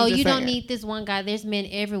 say, I'm "Oh, just you don't saying. need this one guy. There's men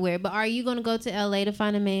everywhere." But are you gonna go to LA to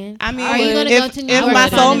find a man? I mean, Are you gonna if, go to New if York my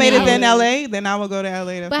to find a soulmate is man? in LA, then I will go to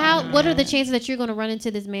LA to But find a what are the man. chances that you're gonna run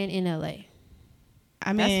into this man in LA?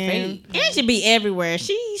 I That's mean, fake. it should be everywhere.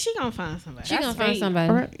 She gonna find somebody. She That's gonna find fake.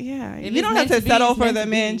 somebody. yeah, If you it's don't have meant to to be, settle it's for meant the to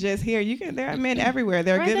men be. just here. There are men everywhere.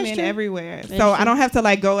 There are Right, good that's men true. everywhere. That's So I true. don't have to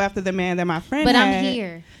like go after the man that my friend. But I'm had.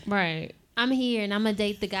 here. Right. I'm here, and I'm gonna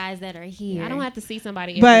date the guys that are here. I don't have to see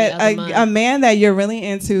somebody every But other month. a man that you're really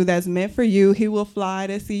into, that's meant for you, he will fly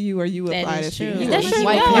to see you, or you will That fly is to see true. him. That's true.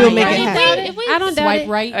 Swipe No, right. You'll make it if happen. if I don't doubt Swipe it.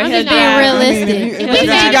 right. I'm Or just he'll being die. realistic. I mean, If if we you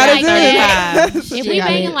banging gotta like do that, it. if we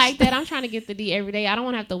banging like that, I'm trying to get the D every day. I don't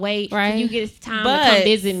want to have to wait Right. till you get time to But- come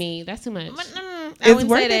visit me. That's too much. But I It's wouldn't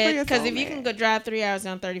worth say it for that your because if you soulmate. can go drive 3 hours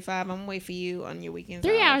down 35, I'm gonna wait for you on your weekends.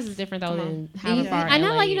 3 off. hours is different though Come than on. how Yeah. far. I know,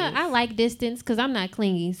 LA like is. I like distance because I'm not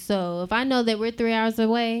clingy. So if I know that we're 3 hours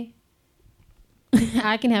away,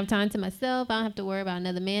 I can have time to myself. I don't have to worry about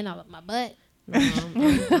another man all up my butt. No,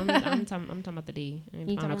 I'm talking about the D. I ain't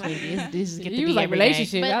You talking about talking clingy. This is get the You D was like every day.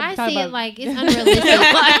 relationship. But I'm I talking see it about- like it's unrealistic.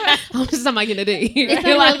 I'm just talking about getting the D. It's Like-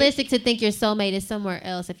 unrealistic to think your soulmate is somewhere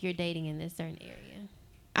else if you're dating in this certain area.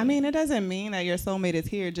 I mean, it doesn't mean that your soulmate is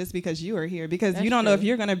here just because you are here, because That's you don't know if true.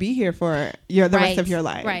 you're gonna be here for the rest of your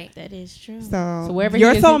life. Right. That is true. So, wherever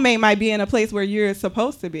your he is- soulmate might be in a place where you're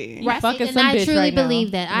supposed to be. You fucking and some I bitch truly right now.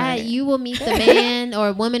 believe that. Right. You will meet the man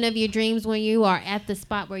or woman of your dreams when you are at the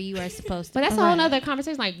spot where you are supposed to. But that's a be. whole nother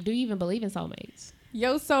conversation. Like, do you even believe in soulmates?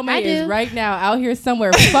 Yo, I soulmate do. is right now out here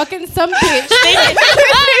somewhere fucking some bitch.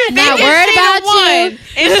 Not worried about you.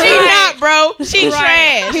 And she not, bro. She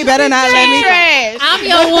trash. He better not let She me. trash. I'm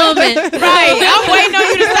your woman. Right. I'm waiting on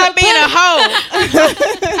you to stop being a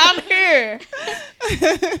hoe. I'm here.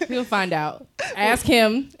 We'll find out. Ask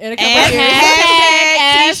him in a couple Ask, years. hashtag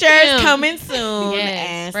ask t-shirts him. coming soon.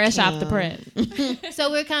 Yes, Ask fresh off the him. press.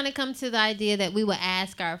 So we're kind of come to the idea that we would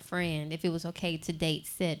ask our friend if it was okay to date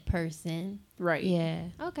said person. Right. Yeah.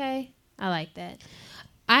 Okay, I like that.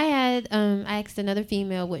 I had asked another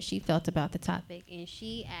female what she felt about the topic, and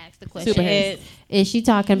she asked the question: Superheads. Is she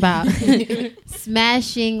talking about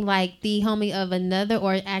smashing like the homie of another,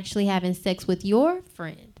 or actually having sex with your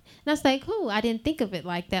friend? And I was like, "Cool, I didn't think of it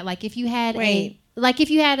like that. Like if you had if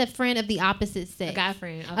you had a friend of the opposite sex, A guy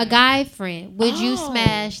friend. a guy friend, would you Oh.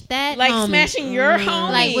 smash that? Like homie? smashing your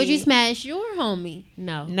homie. Like would you smash your homie?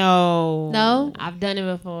 No. No. I've done it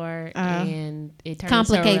before, and it turned into a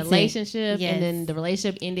Complicates it. relationship, Yes. and then the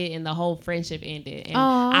relationship ended, and the whole friendship ended. And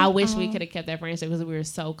Aw, I wish we aw. could have kept that friendship because we were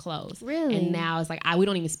so close. Really? And now it's like we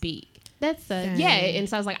don't even speak. That's sucks. Yeah, and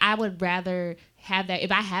so I was like, I would rather have that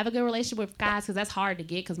if I have a good relationship with guys, because that's hard to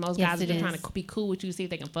get, because most Yes, guys are it just is. trying to be cool with you, see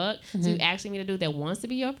if they can fuck. So you actually meet a dude that wants to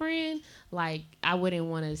be your friend. Like I wouldn't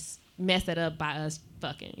want to mess it up by us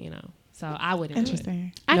fucking, So I wouldn't. Do it.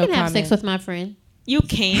 Interesting. I No can have comment. sex with my friend. You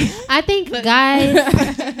can. I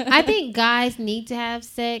think guys need to have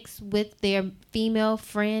sex with their female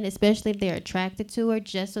friend, especially if they're attracted to her,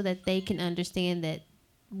 just so that they can understand that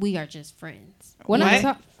we are just friends. When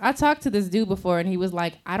What? I talked to this dude before, and he was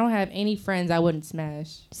like, I don't have any friends I wouldn't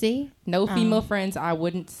smash. See? No female friends I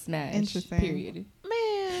wouldn't smash. Interesting. Period.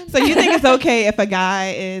 Man. So you think it's okay if a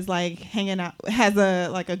guy is like hanging out, has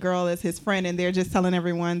a girl as his friend, and they're just telling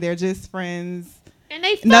everyone they're just friends, And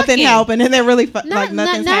they nothing fucking. helping, and they're really like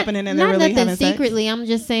nothing's happening, and they're not really nothing having sex? secretly. I'm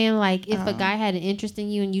just saying, like, if a Oh. guy had an interest in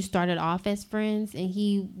you and you started off as friends and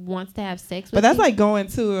he wants to have sex with But that's you, like going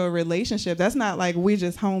to a relationship. That's not like we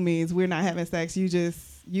just homies. We're not having sex.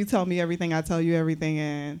 You tell me everything, I tell you everything,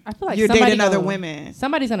 and I feel like you're somebody dating other gonna- women.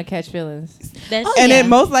 Somebody's gonna catch feelings. That's Oh, And yeah. it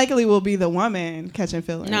most likely will be the woman catching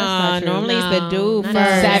feelings. Nah, not true. normally it's the dude No, first. not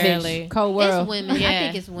Savage. necessarily. Cold it's world. women. I Yeah.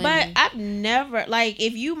 think it's women. But I've never like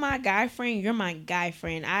if you my guy friend, you're my guy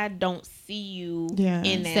friend. I don't see you Yeah.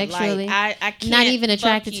 in that Sexually? light. I can't not even fuck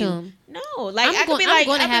attracted you. to him. No, like I'm I could going, be I'm like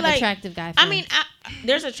going to I'd be have like, attractive guy friends. I mean,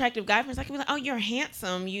 there's attractive guy friends. I can be like, oh, you're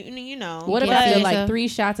handsome. You know. What You about can't the see like yourself. 3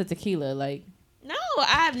 shots of tequila? Like, No,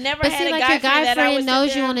 I've never but had see, a like guy your guy that I would friend sit knows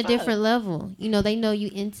there you and on a fuck. different level. You know, they know you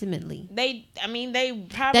intimately. They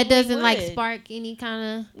probably That doesn't like would. spark any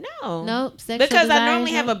kind No, of nope. Sexual because I desires,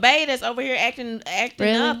 normally have no? a bae that's over here acting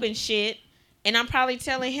Really? up and shit, and I'm probably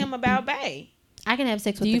telling him about bae. I can have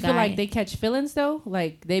sex with do you the feel guy. like they catch feelings though?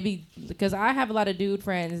 Like they be, because I have a lot of dude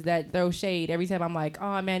friends that throw shade every time I'm like,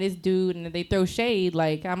 oh man, this dude, and they throw shade.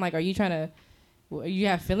 Like I'm like, are you trying to? You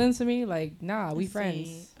have feelings for me? Like, nah, we Let's friends.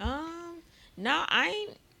 see. No, I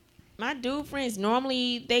ain't. my dude friends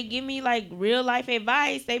normally they give me like real life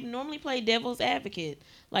advice. They normally play devil's advocate.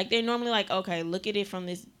 Like they're normally like, okay, look at it from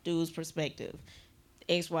this dude's perspective.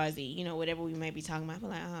 XYZ, you know, whatever we may be talking about. I'm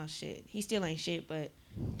like, oh shit, he still ain't shit, but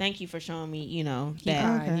thank you for showing me, you know,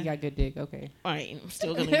 that. He got good dick. Okay. All right, I'm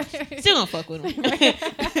still gonna fuck with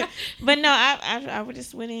him. But no, I would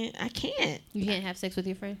just went in. I can't. You can't have sex with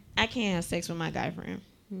your friend? I can't have sex with my guy friend.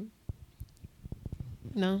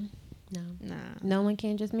 No. Nah. No one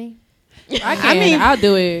can, just me? I mean, I'll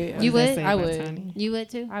do it. You would? I would. You would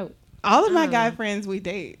too? I would. All of my guy friends we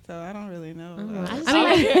date, so I don't really know.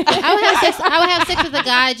 I would have sex with a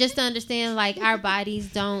guy just to understand like our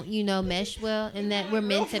bodies don't, you know, mesh well, and that we're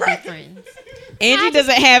meant to be friends. Angie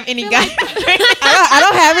doesn't have any guy friends. I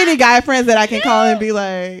don't have any guy friends that I can call and be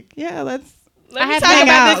like, yeah, let's hang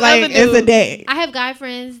out. Like it's a date. I have guy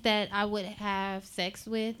friends that I would have sex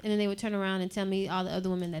with, and then they would turn around and tell me all the other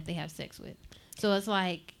women that they have sex with. So it's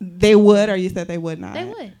like they would, or you said they would not. They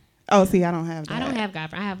would. Oh, see, I don't have that. I don't have guy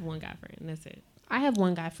friend. I have one guy friend. That's it. I have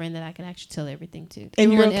one guy friend that I can actually tell everything to.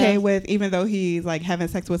 And you're okay with, even though he's like having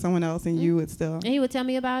sex with someone else, and you would still. And he would tell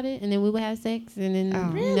me about it, and then we would have sex, and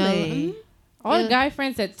then really? you know, all the guy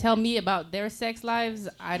friends that tell me about their sex lives,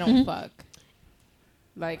 I don't fuck.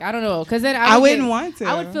 Like, I don't know, because then I wouldn't want to.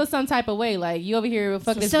 I would feel some type of way. Like, you over here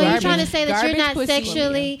fuck this So garbage. you're trying to say that you're not pussy.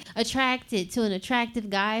 sexually attracted to an attractive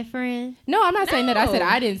guy friend? No, I'm not saying that. I said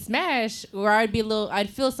I didn't smash, or I'd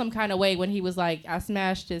feel some kind of way when he was like, I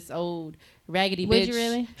smashed this old raggedy bitch. Would you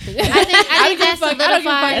really? I think that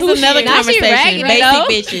solidifies. That's another conversation.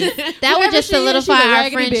 Basic bitches. That would just solidify our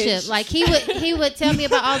raggedy friendship. bitch. Like he would tell me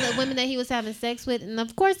about all the women that he was having sex with, and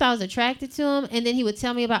of course I was attracted to him. And then he would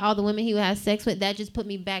tell me about all the women he would have sex with. That just put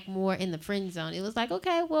me back more in the friend zone. It was like,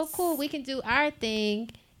 okay, well, cool, we can do our thing,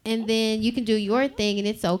 and then you can do your thing, and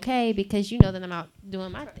it's okay because you know that I'm out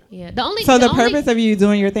doing my thing. Yeah. The purpose of you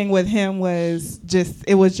doing your thing with him was just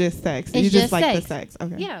sex. It's You just like sex. the sex.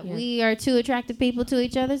 Okay. Yeah, we are two attractive people to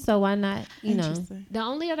each other, so why not? You know. The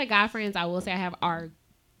only other guy friends I will say I have are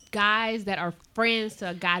guys that are friends to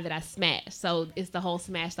a guy that I smashed. So it's the whole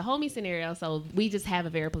smash the homie scenario. So we just have a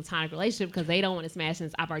very platonic relationship because they don't want to smash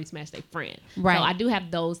since I've already smashed their friend. Right. So I do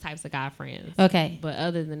have those types of guy friends. Okay. But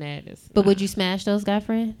other than that, it's But would you smash those guy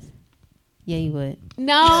friends? Yeah, you would.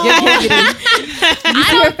 No. I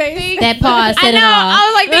don't think That pause I said know. it all. I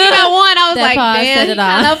was like thinking about one. I was That like, pause damn, said he it all.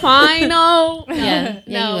 kind of fine, no. Yeah,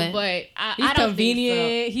 you No, would. but he's I don't convenient.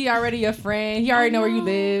 think so. He already your friend. He already know where you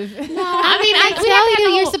live. I mean, I we have to have tell you, a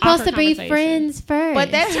you're whole supposed to awkward be conversation. friends first.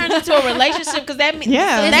 But that turns into a relationship because that means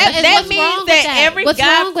Yeah. that What's means wrong with that that? every What's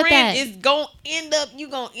guy wrong with friend that? is gonna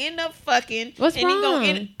end up fucking. What's and he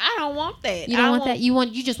wrong? I don't want that. you don't want that.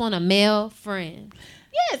 You just want a male friend.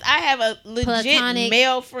 Yes, I have a legit Platonic.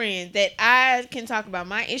 male friend that I can talk about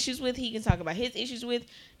my issues with. He can talk about his issues with.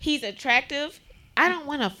 He's attractive. I don't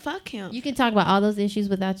want to fuck him. You can talk about all those issues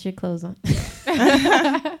without your clothes on.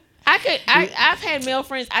 I've had male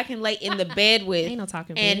friends I can lay in the bed with Ain't no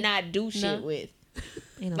talking and bed. not do shit No. with.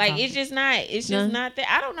 Ain't no Like talking. it's just not that.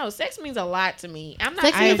 I don't know. Sex means a lot to me. I'm not.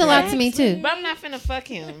 Sex means a lot to me too. But I'm not finna fuck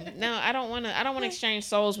him. No, I don't want to exchange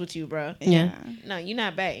souls with you, bro. Yeah. No, you're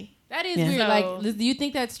not bae. That is Yeah. weird. So- like, do you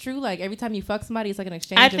think that's true? Like, every time you fuck somebody, it's like an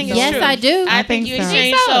exchange. I of think souls? it's Yes, true. I do. I I think think you so.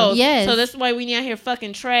 exchange So, souls. yes. So that's why when you're out here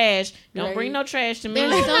fucking trash, don't Right. bring no trash to me.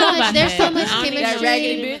 There's so much. There's so much I don't need that chemistry.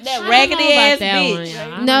 raggedy bitch. That I don't raggedy know about ass that bitch. one, yeah. I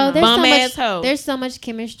don't No, know. there's Bum so much. asshole. There's so much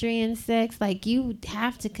chemistry in sex. Like you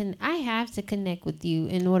have to. I have to connect with you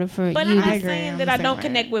in order for But you. I'm to not agree. saying I'm that the I same don't way.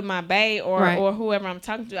 connect with my bae or Right. or whoever I'm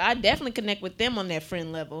talking to. I definitely connect with them on that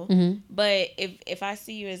friend level. Mhm. But if I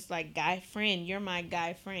see you as like guy friend, you're my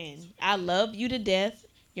guy friend. I love you to death.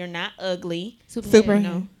 You're not ugly. Super.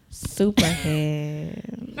 No. Superhead.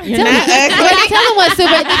 You're not ugly. Tell him what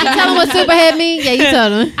super. Did you tell him what superhead mean? Yeah, you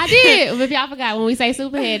told him. I did. But if y'all forgot, when we say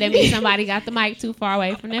superhead, that means somebody got the mic too far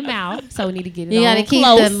away from their mouth. So we need to get it You on gotta keep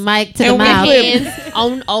close. the mic to the And we mouth.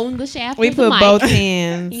 Hands on the shaft We of the put mic. both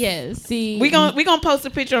hands. Yes. See, We gonna post a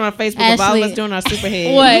picture on our Facebook of all of Ashley. us doing our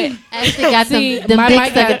superhead. What? Ashley got See, the my big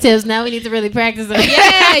mic sucker got- tips. Now we need to really practice it.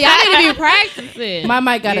 Yeah, y'all need to be practicing. my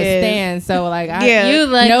mic got a Yes. stand, so like, Yeah. You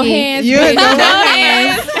lucky. no hands. You- please, no no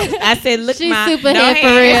hands. I said, look, She's my superhead no for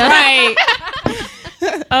hands. real. Right.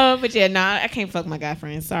 Oh, but yeah, no, I can't fuck my guy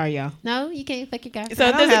friend. Sorry, y'all. No, you can't fuck your guy. So I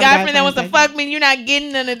if don't there's a have guy guy friend that wants to friends like fuck me, you're not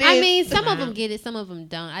getting none of this. I mean, some of them get it, some of them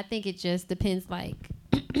don't. I think it just depends. Like,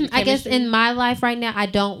 I guess in my life right now, I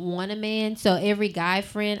don't want a man. So every guy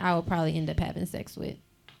friend, I will probably end up having sex with.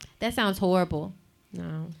 That sounds horrible.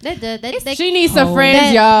 No. That does. That She needs some friends,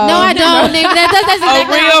 that- y'all. No, I don't. That's exactly how I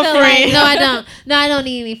real feel like. friend. No, I don't. No, I don't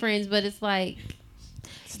need any friends. But it's like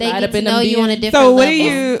They Slide get up to in them know you on a DMs. different So what level. do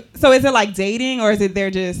you? So is it like dating or is it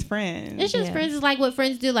they're just friends? It's just Yeah. friends. It's like what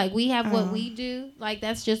friends do. Like we have what Oh. we do. Like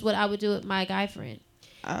that's just what I would do with my guy friend.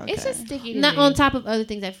 Okay. It's just sticky. To Not me. on top of other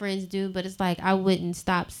things that friends do, but it's like I wouldn't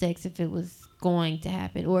stop sex if it was going to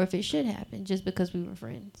happen or if it should happen just because we were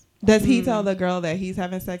friends. Does he tell the girl that he's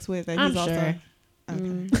having sex with that I'm he's also? sure.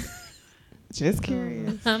 Okay. Just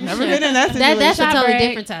curious. I'm Never sure. been in that situation. That's a totally Break.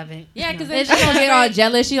 different topic. Yeah, because then she's gonna get all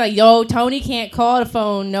jealous. She's like, "Yo, Tony can't call the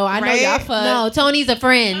phone. No, I know Right? y'all fuck." No, Tony's a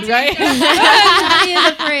friend. Right? Tony is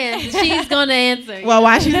a friend. She's gonna answer. Well,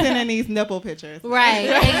 why she's sending these nipple pictures? Right,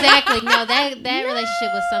 exactly. No, that relationship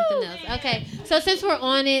was something else. Okay, so since we're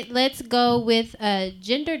on it, let's go with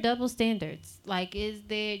gender double standards. Like, do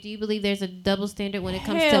you believe there's a double standard when it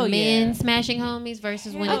comes Hell to men yeah. smashing homies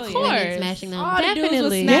versus when Hell it's yeah. women smashing All homies? the dudes will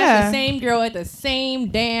Definitely. smash Yeah. the same girl at the same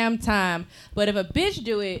damn time. But if a bitch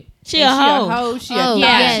do it, She then a hoe. She Oh, a thot,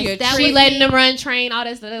 yes, she a that trick, She letting them run train, all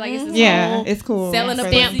that stuff. Like it's this Yeah, whole it's cool. selling a for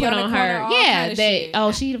stamp them. pussy put on corner, her. all Yeah, kind of that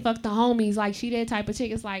shit. she done fucked the homies. Like she that type of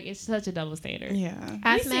chick. It's like it's such a double standard. Yeah.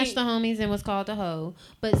 I We smashed see- the homies and was called a hoe.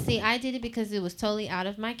 But see, I did it because it was totally out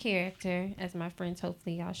of my character, as my friends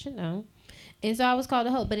hopefully y'all should know. And so I was called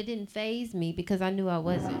a hoe, but it didn't faze me because I knew I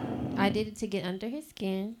wasn't. I did it to get under his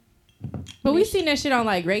skin. But we seen that shit on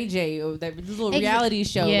like Ray J or that little reality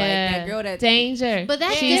show. Like that girl that Danger. But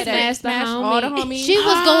that's she different. smashed the all the homie. homies. She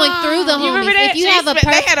was going through the homies. You remember that? If you have a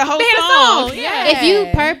They had a whole They had a song. song, yeah. if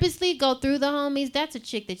you purposely go through the homies, that's a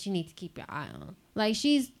chick that you need to keep your eye on. Like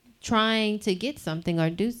she's trying to get something or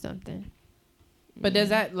do something. But does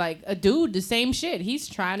that like a dude the same shit? He's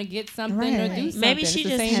trying to get something or Right. do something. Maybe It's she the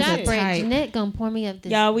just same has a shit. type. Right, Jeanette gonna pour me up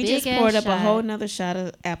this. Y'all, we just big poured ass up a whole shot. nother shot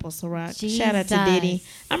of apple Ciroc. Shout out to Jesus. Diddy.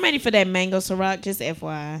 I'm ready for that mango Ciroc, just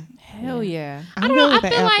FYI. Hell yeah. I don't know. good I with the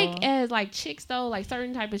feel apple. like as like chicks though, like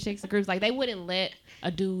certain type of chicks and groups, like they wouldn't let a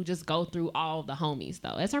dude just go through all the homies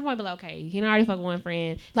though. At some point, be like, okay, he done already fucked one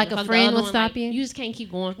friend. Like He a fucked the friend other will one, stop like, you? You just can't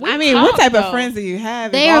keep going. I mean, what type of though. friends do you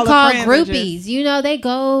have? They if are all the called friends are groupies. just- You know, they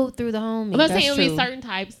go through the homies. I'm not That's saying it would be true. certain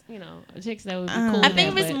types, you know, chicks that would be I cool. I with think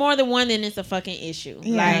if that, it's but- more than one, then it's a fucking issue.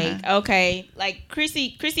 Yeah. Like, okay, like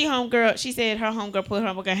Chrissy homegirl, she said her homegirl put her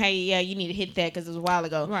homegirl, hey, yeah, you need to hit that because it was a while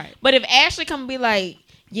ago. Right. But if Ashley come and be like,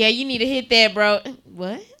 yeah, you need to hit that, bro.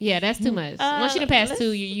 What? Yeah, that's too much. Once you done pass let's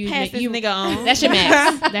two, you pass this you nigga on. That's your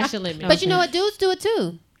max. That's your limit. But you know what? Dudes do it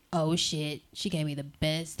too. Oh shit, she gave me the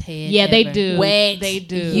best head. Yeah, they ever. do. Wet. They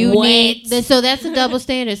do. You Wet. need. So that's a double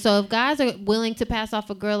standard. So if guys are willing to pass off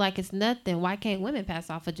a girl like it's nothing, why can't women pass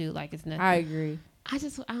off a dude like it's nothing? I agree. I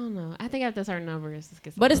don't know. I think after a certain number, it's just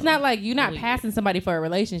gets But it's a not little like you're not weird. passing somebody for a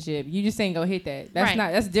relationship. You just ain't go hit that. That's Right.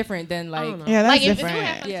 not. That's different than I like. don't know. Yeah, that's like if different. it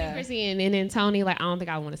happened Yeah. to Chrissy and then Tony, like I don't think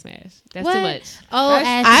I want to smash. That's What? too much. Oh,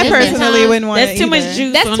 That's- I just personally in time. wouldn't want That's too much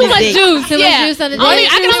juice. That's on too his much dick. juice. Too much yeah. juice on the Only,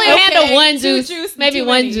 dick. I can only Okay. handle one Two juice, juice, maybe too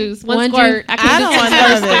one many. juice, one One squirt. juice. I I don't want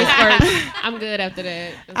none of three it. squirts. I'm good after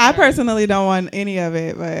that. I'm I sorry. personally don't want any of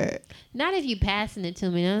it, but Not if you passing it to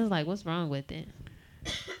me. I was like, what's wrong with it?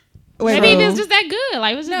 wait, Maybe bro. it's just that good.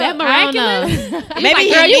 Like, it was just No, that miraculous. I don't know. He's Maybe like,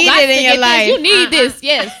 you girl, need got it to in your get life. This. You need this.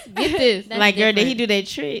 Yes, get this. That's Like, girl, did he different. do that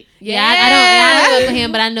trick? Yeah, I don't fuck with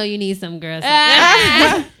him, but I know you need some girls. So go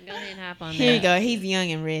ahead and hop on Here you that. go. He's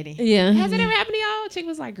young and ready. Yeah. Has it ever happened to y'all? Chick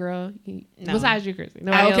was like, girl, No. besides you, Chrissy.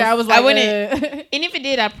 Okay, I was I like, wouldn't- And if it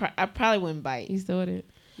did, I probably wouldn't bite. You still wouldn't.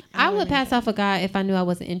 I would pass off a guy if I knew I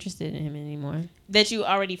wasn't interested in him anymore. That you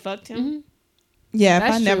already fucked him? Mm-hmm. Yeah, if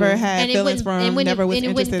That's I never true. had feelings for him, never was and it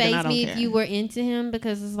interested, wouldn't then I faze don't me care. if you were into him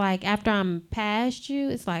because it's like after I'm past you,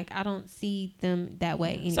 it's like I don't see them that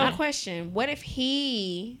way So, anymore. question: what if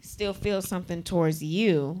he still feels something towards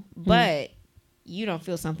you, but you don't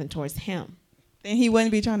feel something towards him? Then he wouldn't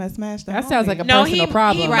be trying to smash the That sounds like a No, personal he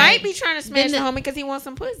problem. might Right. be trying to smash Then the the- homie because he wants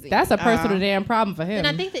some pussy. That's a personal damn problem for him. And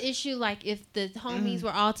I think the issue, like if the homies were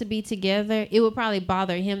all to be together, it would probably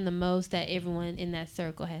bother him the most that everyone in that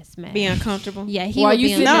circle has smashed. be uncomfortable. Yeah, he While would you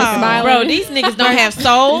be sitting there uncomfortable. smiling. Bro, these niggas don't have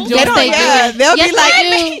souls. They Yes, don't, they yeah, do. they'll Yes, be like,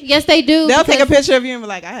 they do. Yes, they do. they'll take a because picture of you and be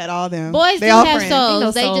like, I had all them. Boys they do all have friends. souls. Ain't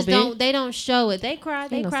no They soul, just bitch. don't. They don't show it. They cry.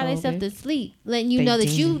 They Ain't no cry soul, themselves to bitch. sleep, letting you They know that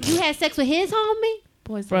do. you had sex with his homie.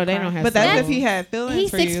 Boys Bro, they don't have But that's souls. if he had feelings He's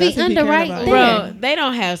for 6 you. feet That's if he under cared right about there. you. Bro, they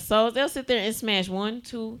don't have souls. They'll sit there and smash 1,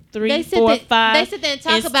 2, 3, They sit 4, there, 5. They sit there and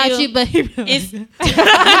talk and about still- you, but It's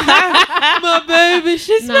my baby.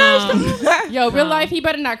 She's no. Yo, real No. life, he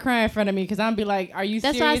better not cry in front of me because I'm be like, are you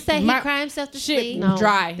That's why I serious? say he My cry himself to shit sleep. No.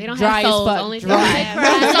 dry. They don't dry have souls. as fuck. Only dry.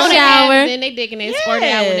 Cry. So they Shower. have, then they digging it, squirt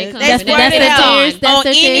it out when they come. That's and then that's it's their gone. tears. That's on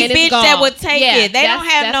their any tears. And it's bitch gone. that would take Yeah, it. They don't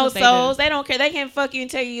that's- have that's no what they do. souls. They don't care. They can fuck you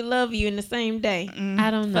and tell you love you in the same day. I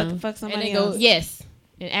don't know. Fuck And somebody they go, else. yes.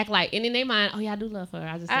 and act like, and in their mind, oh yeah, I do love her.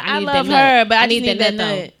 I need love that her, but I need just need that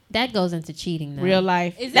though. nut. That goes into cheating, though. Real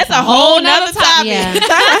life. That's a whole nother topic. Yeah.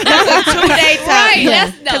 That's a 2-day topic.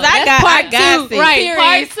 Right. Because I got this.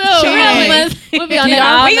 Right. Part 2. Really. We'll be on that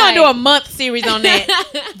all We gonna night. do a month series on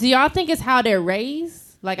that. Do y'all think it's how they're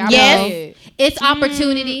raised? Like, I Yes. It's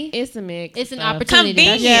opportunity. It's a mix. It's an of- opportunity.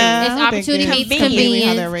 Convenience. Yeah, It's I think opportunity it's meets convenience how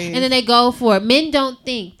convenience, they're raised. and then they go for it. Men don't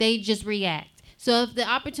think; they just react. So if the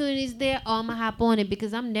opportunity is there, oh, I'm gonna hop on it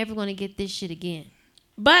because I'm never gonna get this shit again.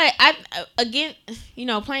 But again,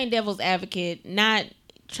 playing devil's advocate, not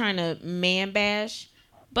trying to man bash,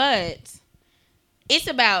 but it's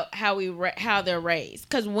about how they're raised.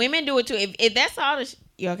 Because women do it too. If that's all,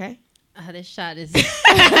 you okay? This shot is.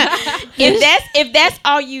 if that's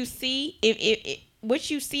all you see, if what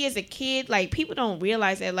you see as a kid, like people don't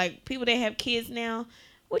realize that, like people that have kids now,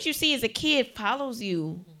 what you see as a kid follows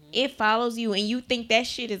you. Mm-hmm. It follows you, and you think that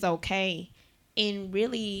shit is okay, and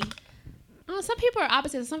really. Some people are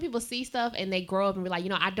opposite. Some people see stuff and they grow up and be like,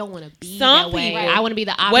 I don't want to be Some that way. people- I want to be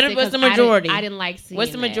the opposite. What's the 'cause majority? I didn't like seeing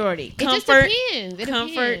What's the majority? That. Comfort. It just depends. It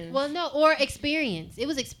Comfort. depends. Well, no, or experience. It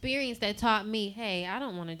was experience that taught me, hey, I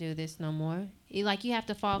don't want to do this no more. You have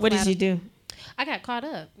to fall. What flat did you do? I got caught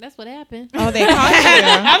up. That's what happened. Oh, they caught you.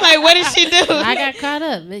 I'm like, what did she do? I got caught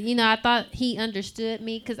up. But, I thought he understood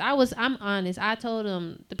me because I'm honest. I told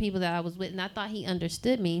him the people that I was with, and I thought he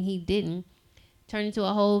understood me, and he didn't. Turned into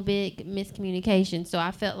a whole big miscommunication. So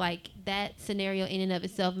I felt like that scenario in and of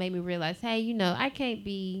itself made me realize, hey, I can't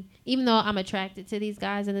be, even though I'm attracted to these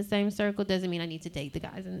guys in the same circle, doesn't mean I need to date the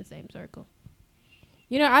guys in the same circle.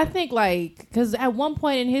 I think because at one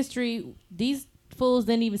point in history, these fools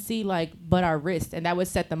didn't even see but our wrist, and that would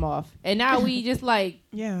set them off. And now we just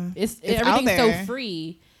Yeah, it's out everything's so there.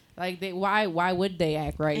 free. Why would they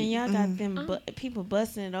act right? And y'all got them people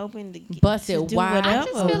busting it open to Bust to it do wide. whatever. I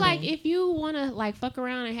just feel like if you want to fuck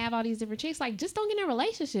around and have all these different chicks, just don't get in a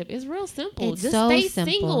relationship. It's real simple. It's Just so stay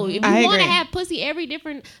simple. single. If I you want to agree. have pussy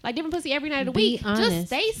different pussy every night of the Be week, honest. just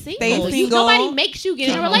stay single. Stay single. Nobody makes you get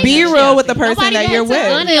in a relationship. Be real with the person Nobody that you're has to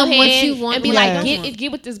gun with. your What head you want, and be what like, you want.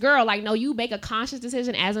 get with this girl. No, you make a conscious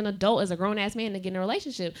decision as an adult, as a grown ass man, to get in a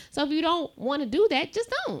relationship. So if you don't want to do that,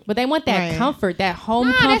 just don't. But they want that Right. comfort, that home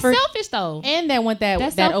Nah, comfort, that's selfish though. and they want that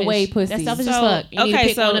That's that selfish. away pussy. That's selfish So, as fuck. You need to okay,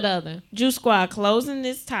 pick so- one or the other. Juice Squad, closing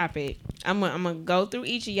this topic. I'm gonna go through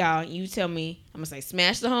each of y'all. You tell me. I'm gonna say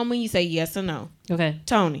smash the homie. You say yes or no. Okay.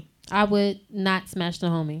 Tony. I would not smash the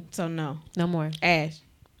homie. So no. No more. Ash.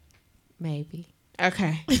 Maybe.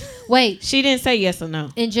 Okay. Wait. She didn't say yes or no.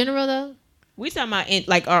 In general, though, We talking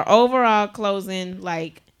about our overall closing.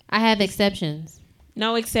 I have exceptions.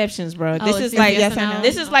 No exceptions, bro. Oh, This it's is just like yes or no?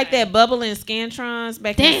 this is like that bubble in Scantrons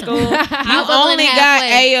back in Damn. school. You bubbling only got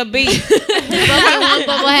halfway. A or B. Bubbling one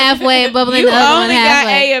bubble halfway, bubbling You the other one only got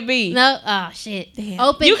halfway. A or B. No. Oh shit.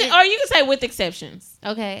 Open. You can say with exceptions.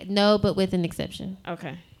 Okay. No, but with an exception.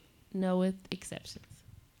 Okay. No, with exceptions.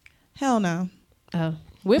 Hell no. Oh.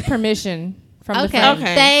 with permission from the Okay. friend.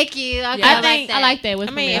 Okay. Thank you. Okay. Yeah, I like that. With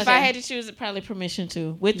I mean, if permission. I had to choose, it probably permission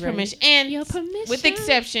too, with Right. permission and Your permission. with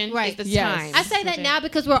exception Right. is the Yes. time. I say that now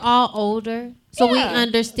because we're all older, so we Yeah.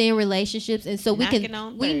 understand relationships, and so Knocking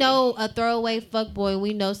on we 30. know a throwaway fuckboy.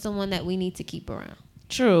 We know someone that we need to keep around,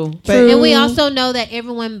 True. But and we also know that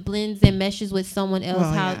everyone blends and meshes with someone else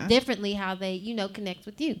Well, how yeah. differently how they connect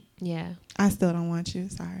with you. Yeah. I still don't want you.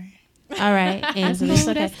 Sorry. All right, Angela. It's cool,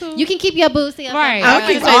 okay. that's cool. You can keep your booze to yourself. Right. I'll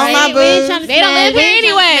keep We all ain't- my we ain't booze. trying to They don't smash. live here We ain't trying to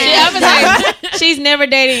anyway. I smash. was like, she's never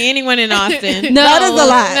dated anyone in Austin. No. That is a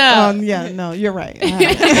lot. No. Yeah, no, you're right.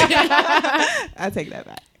 I take that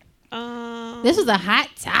back. This was a hot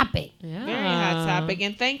topic. Yeah. Very hot topic,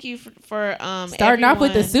 and thank you for Starting off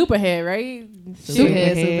with the everyone. superhead, right?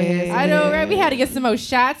 Superhead. I know, right? We had to get some more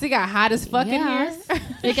shots. It got hot as fuck in here.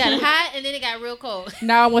 It got hot and then it got real cold.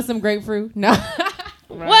 Now I want some grapefruit. No,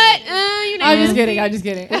 What? I'm just kidding. I'm just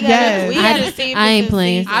kidding. Yes. We gotta see. I ain't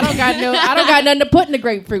playing. I don't got nothing to put in the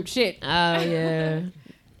grapefruit. Shit. Oh yeah.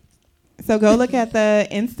 So go look at the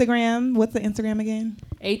Instagram. What's the Instagram again?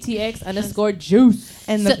 ATX_juice.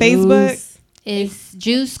 And the So- Facebook, It's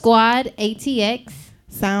Juice Squad ATX.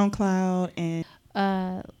 SoundCloud, and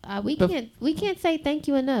We can't say thank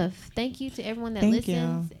you enough. Thank you to everyone that Thank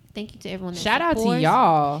listens. you. Thank you to everyone that Shout out to supports.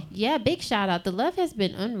 y'all. Yeah, big shout out. The love has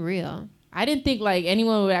been unreal. I didn't think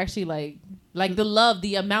anyone would actually like the love,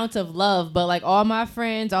 the amount of love, but all my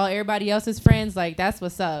friends, everybody else's friends, that's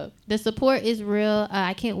what's up. The support is real.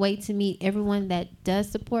 I can't wait to meet everyone that does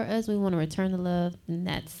support us. We want to return the love, and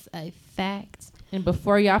that's a fact. And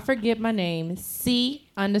before y'all forget my name,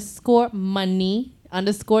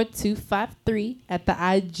 C_money_253 at the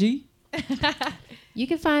IG. You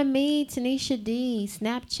can find me, Tanisha D,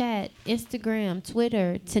 Snapchat, Instagram,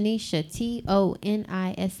 Twitter, Tanisha,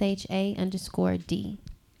 TONISHA_D.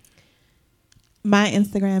 My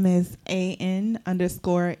Instagram is AN_MARIELA.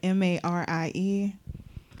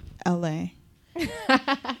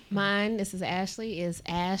 Mine, this is Ashley, is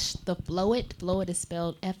Ash the Floet. Floet is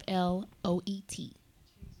spelled FLOET.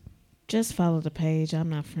 Just follow the page. I'm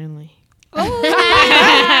not friendly.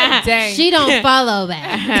 Dang. She don't follow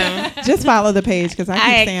that. Just follow the page because I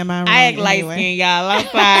keep saying mine wrong. I act light anyway. skin, y'all. I'm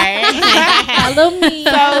sorry. Follow me.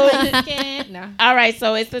 No. All right,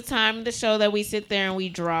 so it's the time of the show that we sit there and we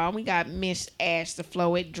draw. We got Miss Ash the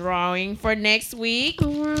Floet drawing for next week.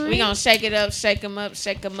 Right. We gonna shake it up, shake 'em up,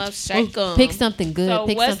 shake 'em up, shake 'em. Pick something good. So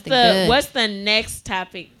Pick what's something good. what's the next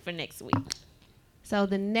topic for next week? So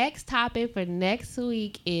the next topic for next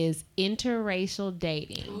week is interracial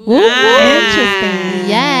dating. Interesting.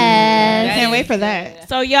 Yes. Can't wait for that.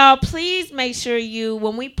 So y'all, please make sure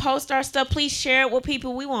when we post our stuff, please share it with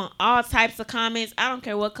people. We want all types of comments. I don't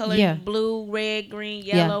care what color, Yeah. blue, red, green,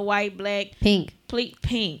 Yeah. yellow, white, black, Pink.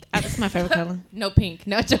 pink. That's my favorite color. No pink.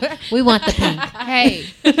 No joke. We want the pink. Hey,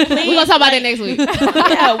 we're gonna talk about that next week.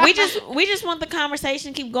 Yeah, we just want the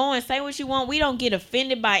conversation to keep going. Say what you want. We don't get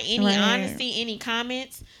offended by any Right. honesty, any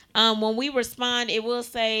comments. When we respond, it will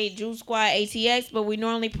say Juice Squad ATX, but we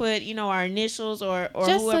normally put our initials or Just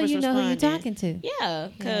so whoever's you know who you're responding. talking to. Yeah,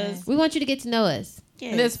 because We want you to get to know us.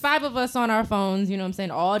 And there's 5 of us on our phones, you know what I'm saying,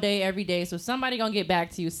 all day, every day. So somebody gonna get back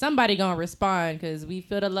to you. Somebody gonna respond because we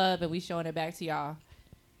feel the love and we showing it back to y'all.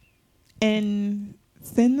 And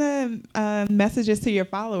send the messages to your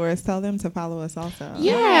followers. Tell them to follow us also.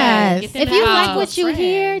 Yes. Get them If you out. like what you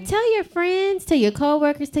hear, Friends. tell your friends, tell your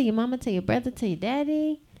coworkers, tell your mama, tell your brother, tell your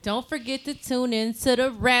daddy. Don't forget to tune in to the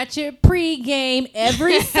Ratchet pregame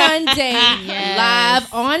every Sunday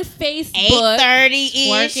live on Facebook. 8:30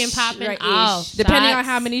 Working, popping Right-ish. off. Depending on Shots.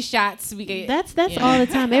 how many shots we get. That's all the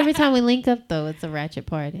time. Every time we link up, though, it's a ratchet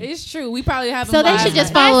party. It's true. We probably have So them they live should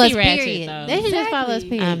just right follow us, Classy ratchet, period. though. They should just follow us, Exactly.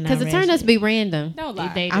 period. I'm not Because it turned ratchet. us to be random. Don't They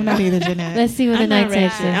lie. dated I'm not her. either, Jeanette. Let's see where the I'm night not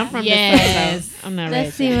takes ratchet. I'm us. from Yes. the I'm not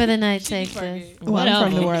Let's see ratchet. where the night takes us. Well,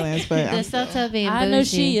 I'm from New Orleans, but The I'm Soto being I know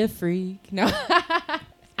she bougie. a freak. No.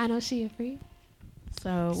 I know she a freak.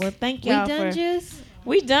 So, well, thank We y'all done, for... Juice?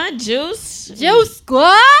 We done, Juice. Juice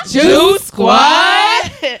Squad? Juice Squad.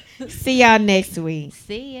 See y'all next week.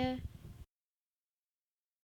 See ya.